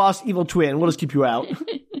long-lost evil twin. We'll just keep you out.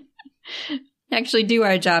 Actually do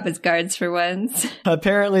our job as guards for once.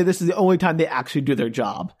 Apparently, this is the only time they actually do their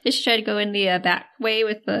job. They should try to go in the back way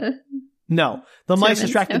with the... No. The mice servants,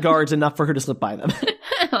 distract no. the guards enough for her to slip by them.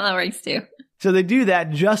 Well, that works too. So they do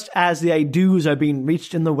that just as the I do's are being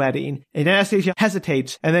reached in the wedding. And Anastasia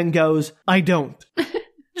hesitates and then goes, I don't.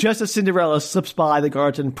 Just as Cinderella slips by the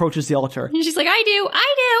guards and approaches the altar. And she's like,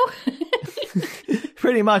 I do.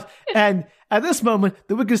 Pretty much. And at this moment,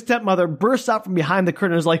 the wicked stepmother bursts out from behind the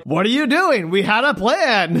curtain and is like, what are you doing? We had a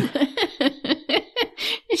plan.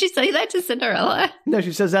 Did she say that to Cinderella? No,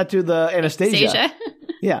 she says that to the Anastasia.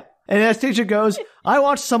 Yeah. And Anastasia goes, I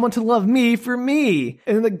want someone to love me for me.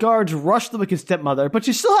 And then the guards rush the wicked stepmother, but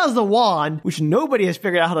she still has the wand, which nobody has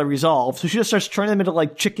figured out how to resolve. So she just starts turning them into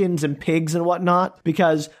like chickens and pigs and whatnot,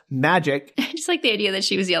 because magic. I just like the idea that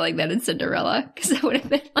she was yelling that in Cinderella, because that would have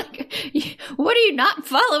been like, what are you not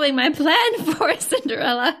following my plan for,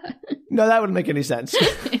 Cinderella? No, that wouldn't make any sense.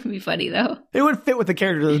 It'd be funny though. It would fit with the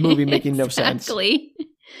character of the movie making no sense. Exactly.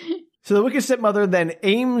 So the wicked stepmother then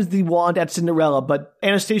aims the wand at Cinderella, but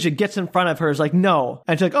Anastasia gets in front of her, is like, no.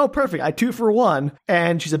 And she's like, oh, perfect, I 2 for 1.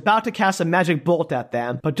 And she's about to cast a magic bolt at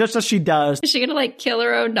them, but just as she does... Is she gonna, like, kill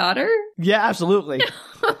her own daughter? Yeah, absolutely.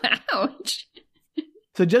 Ouch.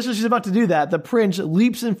 So just as she's about to do that, the prince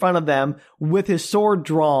leaps in front of them with his sword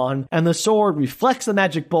drawn, and the sword reflects the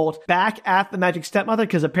magic bolt back at the magic stepmother,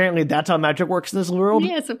 because apparently that's how magic works in this world.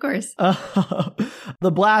 Yes, of course.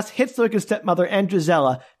 The blast hits the wicked stepmother and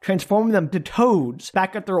Drizella, transforming them to toads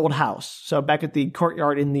back at their old house. So back at the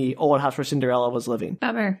courtyard in the old house where Cinderella was living.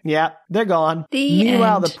 Bummer. Yeah, they're gone.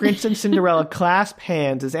 Meanwhile, the prince and Cinderella clasp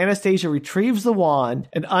hands as Anastasia retrieves the wand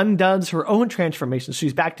and undoes her own transformation. So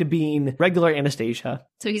she's back to being regular Anastasia.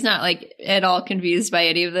 So he's not, like, at all confused by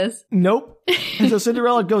any of this? Nope. And so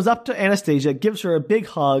Cinderella goes up to Anastasia, gives her a big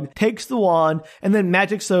hug, takes the wand, and then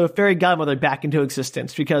magics the fairy godmother back into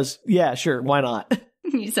existence. Because, yeah, sure, why not?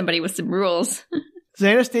 Need somebody with some rules. So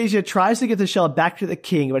Anastasia tries to get the shell back to the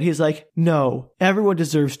king, but he's like, no, everyone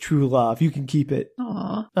deserves true love. You can keep it.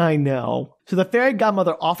 Aw. I know. So the fairy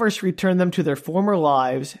godmother offers to return them to their former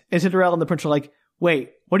lives, and Cinderella and the prince are like,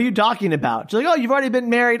 wait, what are you talking about? She's like, oh, you've already been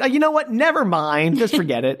married. Oh, you know what? Never mind. Just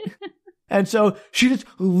forget it. And so she just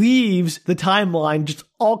leaves the timeline just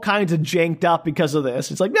all kinds of janked up because of this.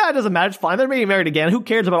 It's like, nah, it doesn't matter. It's fine. They're getting married again. Who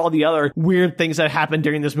cares about all the other weird things that happened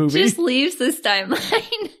during this movie? She just leaves this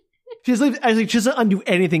timeline. She doesn't undo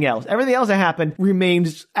anything else. Everything else that happened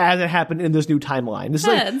remains as it happened in this new timeline. This is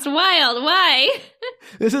like, That's wild. Why?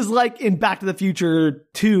 This is like in Back to the Future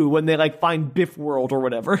 2 when they like find Biff World or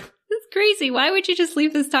whatever. That's crazy. Why would you just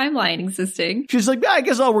leave this timeline existing? She's like, yeah, I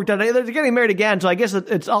guess it all worked out. They're getting married again, so I guess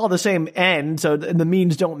it's all the same end, so the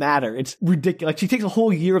means don't matter. It's ridiculous. She takes a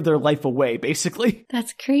whole year of their life away, basically.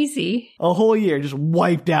 That's crazy. A whole year just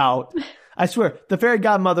wiped out. I swear, the fairy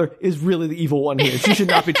godmother is really the evil one here. She should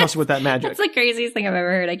not be trusted with that magic. That's the craziest thing I've ever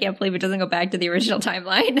heard. I can't believe it doesn't go back to the original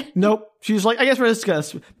timeline. Nope. She's like, I guess we're just going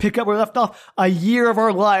to pick up where we left off. A year of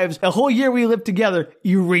our lives, a whole year we lived together,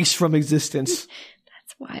 erased from existence.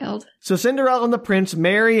 That's wild. So Cinderella and the prince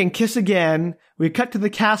marry and kiss again. We cut to the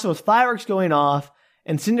castle with fireworks going off,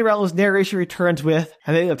 and Cinderella's narration returns with,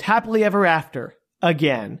 and they lived happily ever after.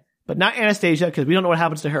 Again. But not Anastasia, because we don't know what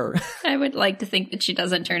happens to her. I would like to think that she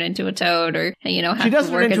doesn't turn into a toad or, have she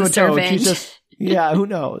doesn't to work turn into as a a toad. servant. She's just, yeah, who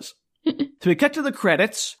knows? So we cut to the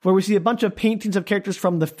credits, where we see a bunch of paintings of characters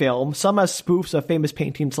from the film, some as spoofs of famous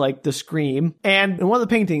paintings like The Scream. And in one of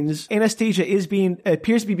the paintings, Anastasia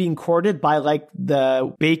appears to be being courted by like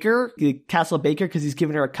the baker, the castle baker, because he's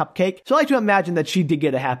giving her a cupcake. So I like to imagine that she did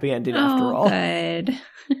get a happy ending after all. Good.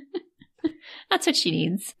 That's what she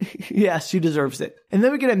needs. Yes, she deserves it. And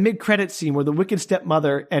then we get a mid-credit scene where the wicked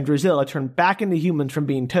stepmother and Drusilla turn back into humans from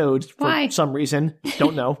being toads for some reason.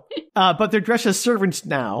 Don't know. But they're dressed as servants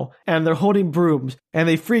now, and they're holding brooms, and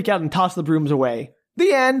they freak out and toss the brooms away.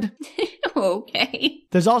 The end. Okay.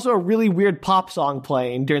 There's also a really weird pop song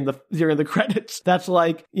playing during the credits. That's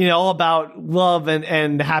like, all about love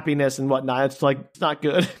and happiness and whatnot. It's like, it's not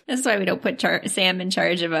good. That's why we don't put Sam in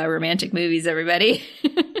charge of romantic movies, everybody.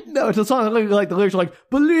 No, it's a song like the lyrics are like,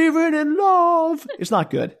 believing in love. It's not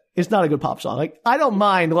good. It's not a good pop song. Like, I don't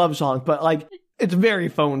mind love songs, but like, it's very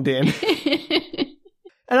phoned in.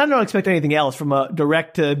 And I don't expect anything else from a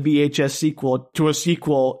direct-to-VHS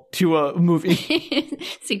sequel to a movie.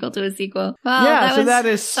 Sequel to a sequel. Well, yeah, that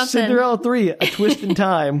is something. Cinderella 3, A Twist in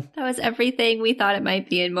Time. That was everything we thought it might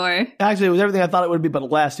be and more. Actually, it was everything I thought it would be, but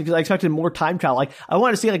less, because I expected more time travel. Like, I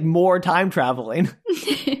wanted to see, like, more time traveling.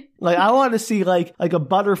 Like, I wanted to see, like a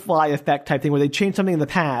butterfly effect type thing where they change something in the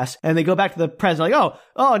past and they go back to the present. Like,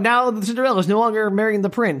 oh, now the Cinderella's no longer marrying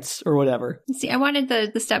the prince or whatever. See, I wanted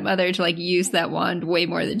the stepmother to, like, use that wand way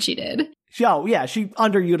more than she did. Oh, yeah, she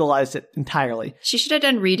underutilized it entirely. She should have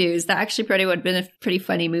done redos. That actually probably would have been a pretty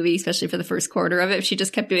funny movie, especially for the first quarter of it, if she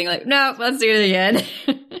just kept doing, like, no, let's do it again.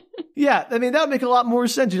 Yeah, I mean, that would make a lot more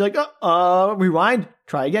sense. You're like, rewind,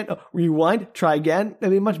 try again. Oh, rewind, try again.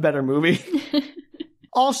 That'd be a much better movie.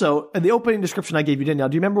 Also, in the opening description I gave you, Danielle,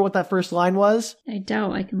 do you remember what that first line was? I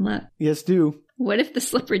don't. I can look. Yes, do. What if the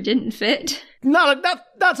slipper didn't fit? Not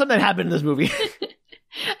something that happened in this movie. I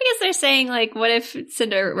guess they're saying, like, what if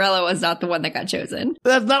Cinderella was not the one that got chosen?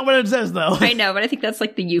 That's not what it says, though. I know, but I think that's,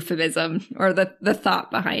 like, the euphemism or the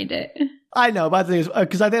thought behind it. I know, but the thing is,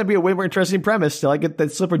 because I think it'd be a way more interesting premise to, like, if the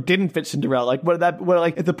slipper didn't fit Cinderella. Like,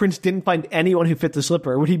 if the prince didn't find anyone who fit the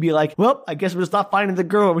slipper, would he be like, well, I guess we'll just not finding the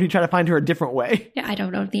girl, or would he try to find her a different way? Yeah, I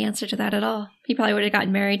don't know the answer to that at all. He probably would have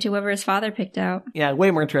gotten married to whoever his father picked out. Yeah,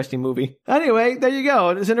 way more interesting movie. Anyway, there you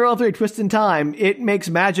go. Cinderella 3, Twist in Time. It makes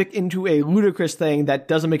magic into a ludicrous thing that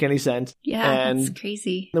doesn't make any sense. Yeah, and that's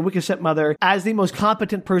crazy. The wicked stepmother, as the most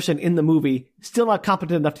competent person in the movie, still not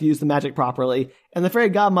competent enough to use the magic properly. And the fairy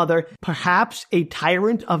godmother, perhaps a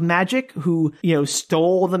tyrant of magic who,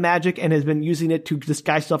 stole the magic and has been using it to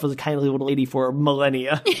disguise herself as a kindly old lady for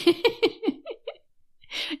millennia.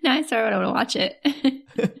 Nice, sorry, I don't want to watch it.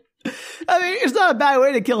 I mean, it's not a bad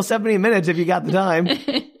way to kill 70 minutes if you got the time.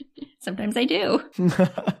 Sometimes I do.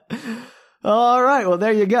 All right, well,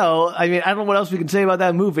 there you go. I mean, I don't know what else we can say about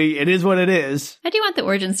that movie. It is what it is. I do want the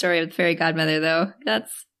origin story of the fairy godmother, though.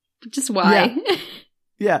 That's just why. Yeah.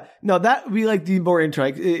 Yeah, no, that would be like the more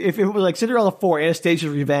interesting. If it was like Cinderella 4,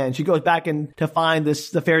 Anastasia's Revenge, she goes back in to find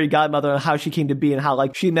the fairy godmother and how she came to be and how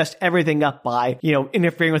like she messed everything up by,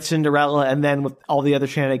 interfering with Cinderella and then with all the other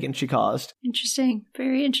shenanigans she caused. Interesting.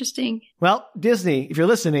 Very interesting. Well, Disney, if you're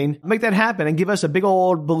listening, make that happen and give us a big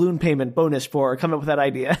old balloon payment bonus for coming up with that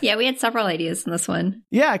idea. Yeah, we had several ideas in this one.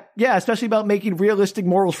 Yeah, especially about making realistic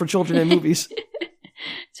morals for children in movies.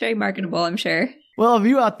 It's very marketable, I'm sure. Well, if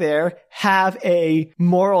you out there have a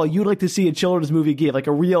moral you'd like to see a children's movie give, like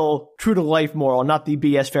a real true-to-life moral, not the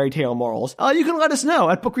BS fairy tale morals, you can let us know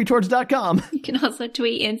at bookretorts.com. You can also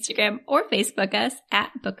tweet, Instagram, or Facebook us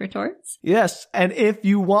at bookretorts. Yes, and if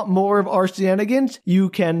you want more of our shenanigans, you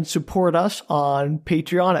can support us on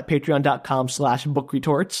Patreon at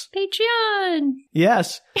patreon.com/bookretorts. Patreon!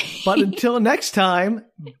 Yes, but until next time,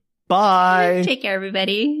 bye! Take care,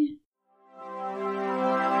 everybody.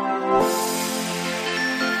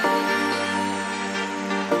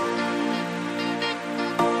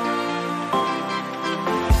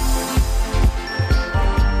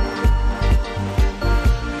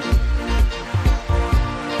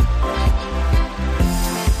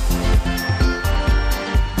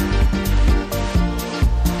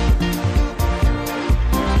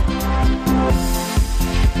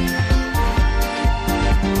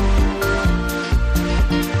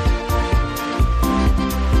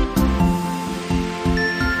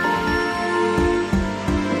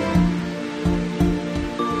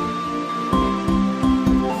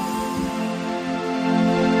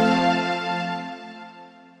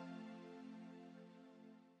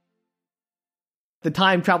 the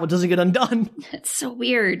time travel doesn't get undone. That's so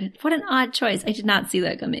weird. What an odd choice. I did not see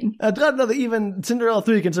that coming. I'm glad to know that even Cinderella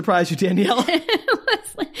 3 can surprise you, Danielle.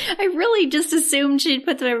 I really just assumed she'd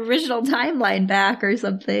put the original timeline back or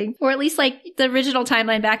something. Or at least like the original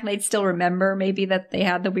timeline back and they'd still remember maybe that they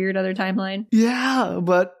had the weird other timeline. Yeah,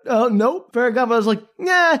 but nope. Fairy Godmother's like,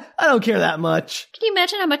 nah, I don't care that much. Can you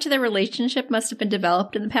imagine how much of their relationship must have been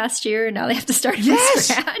developed in the past year and now they have to start from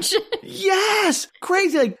scratch? Yes!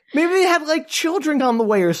 Crazy. Like, maybe they have like children on the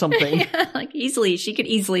way or something. Yeah, like easily. She could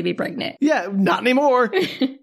easily be pregnant. Yeah, not anymore.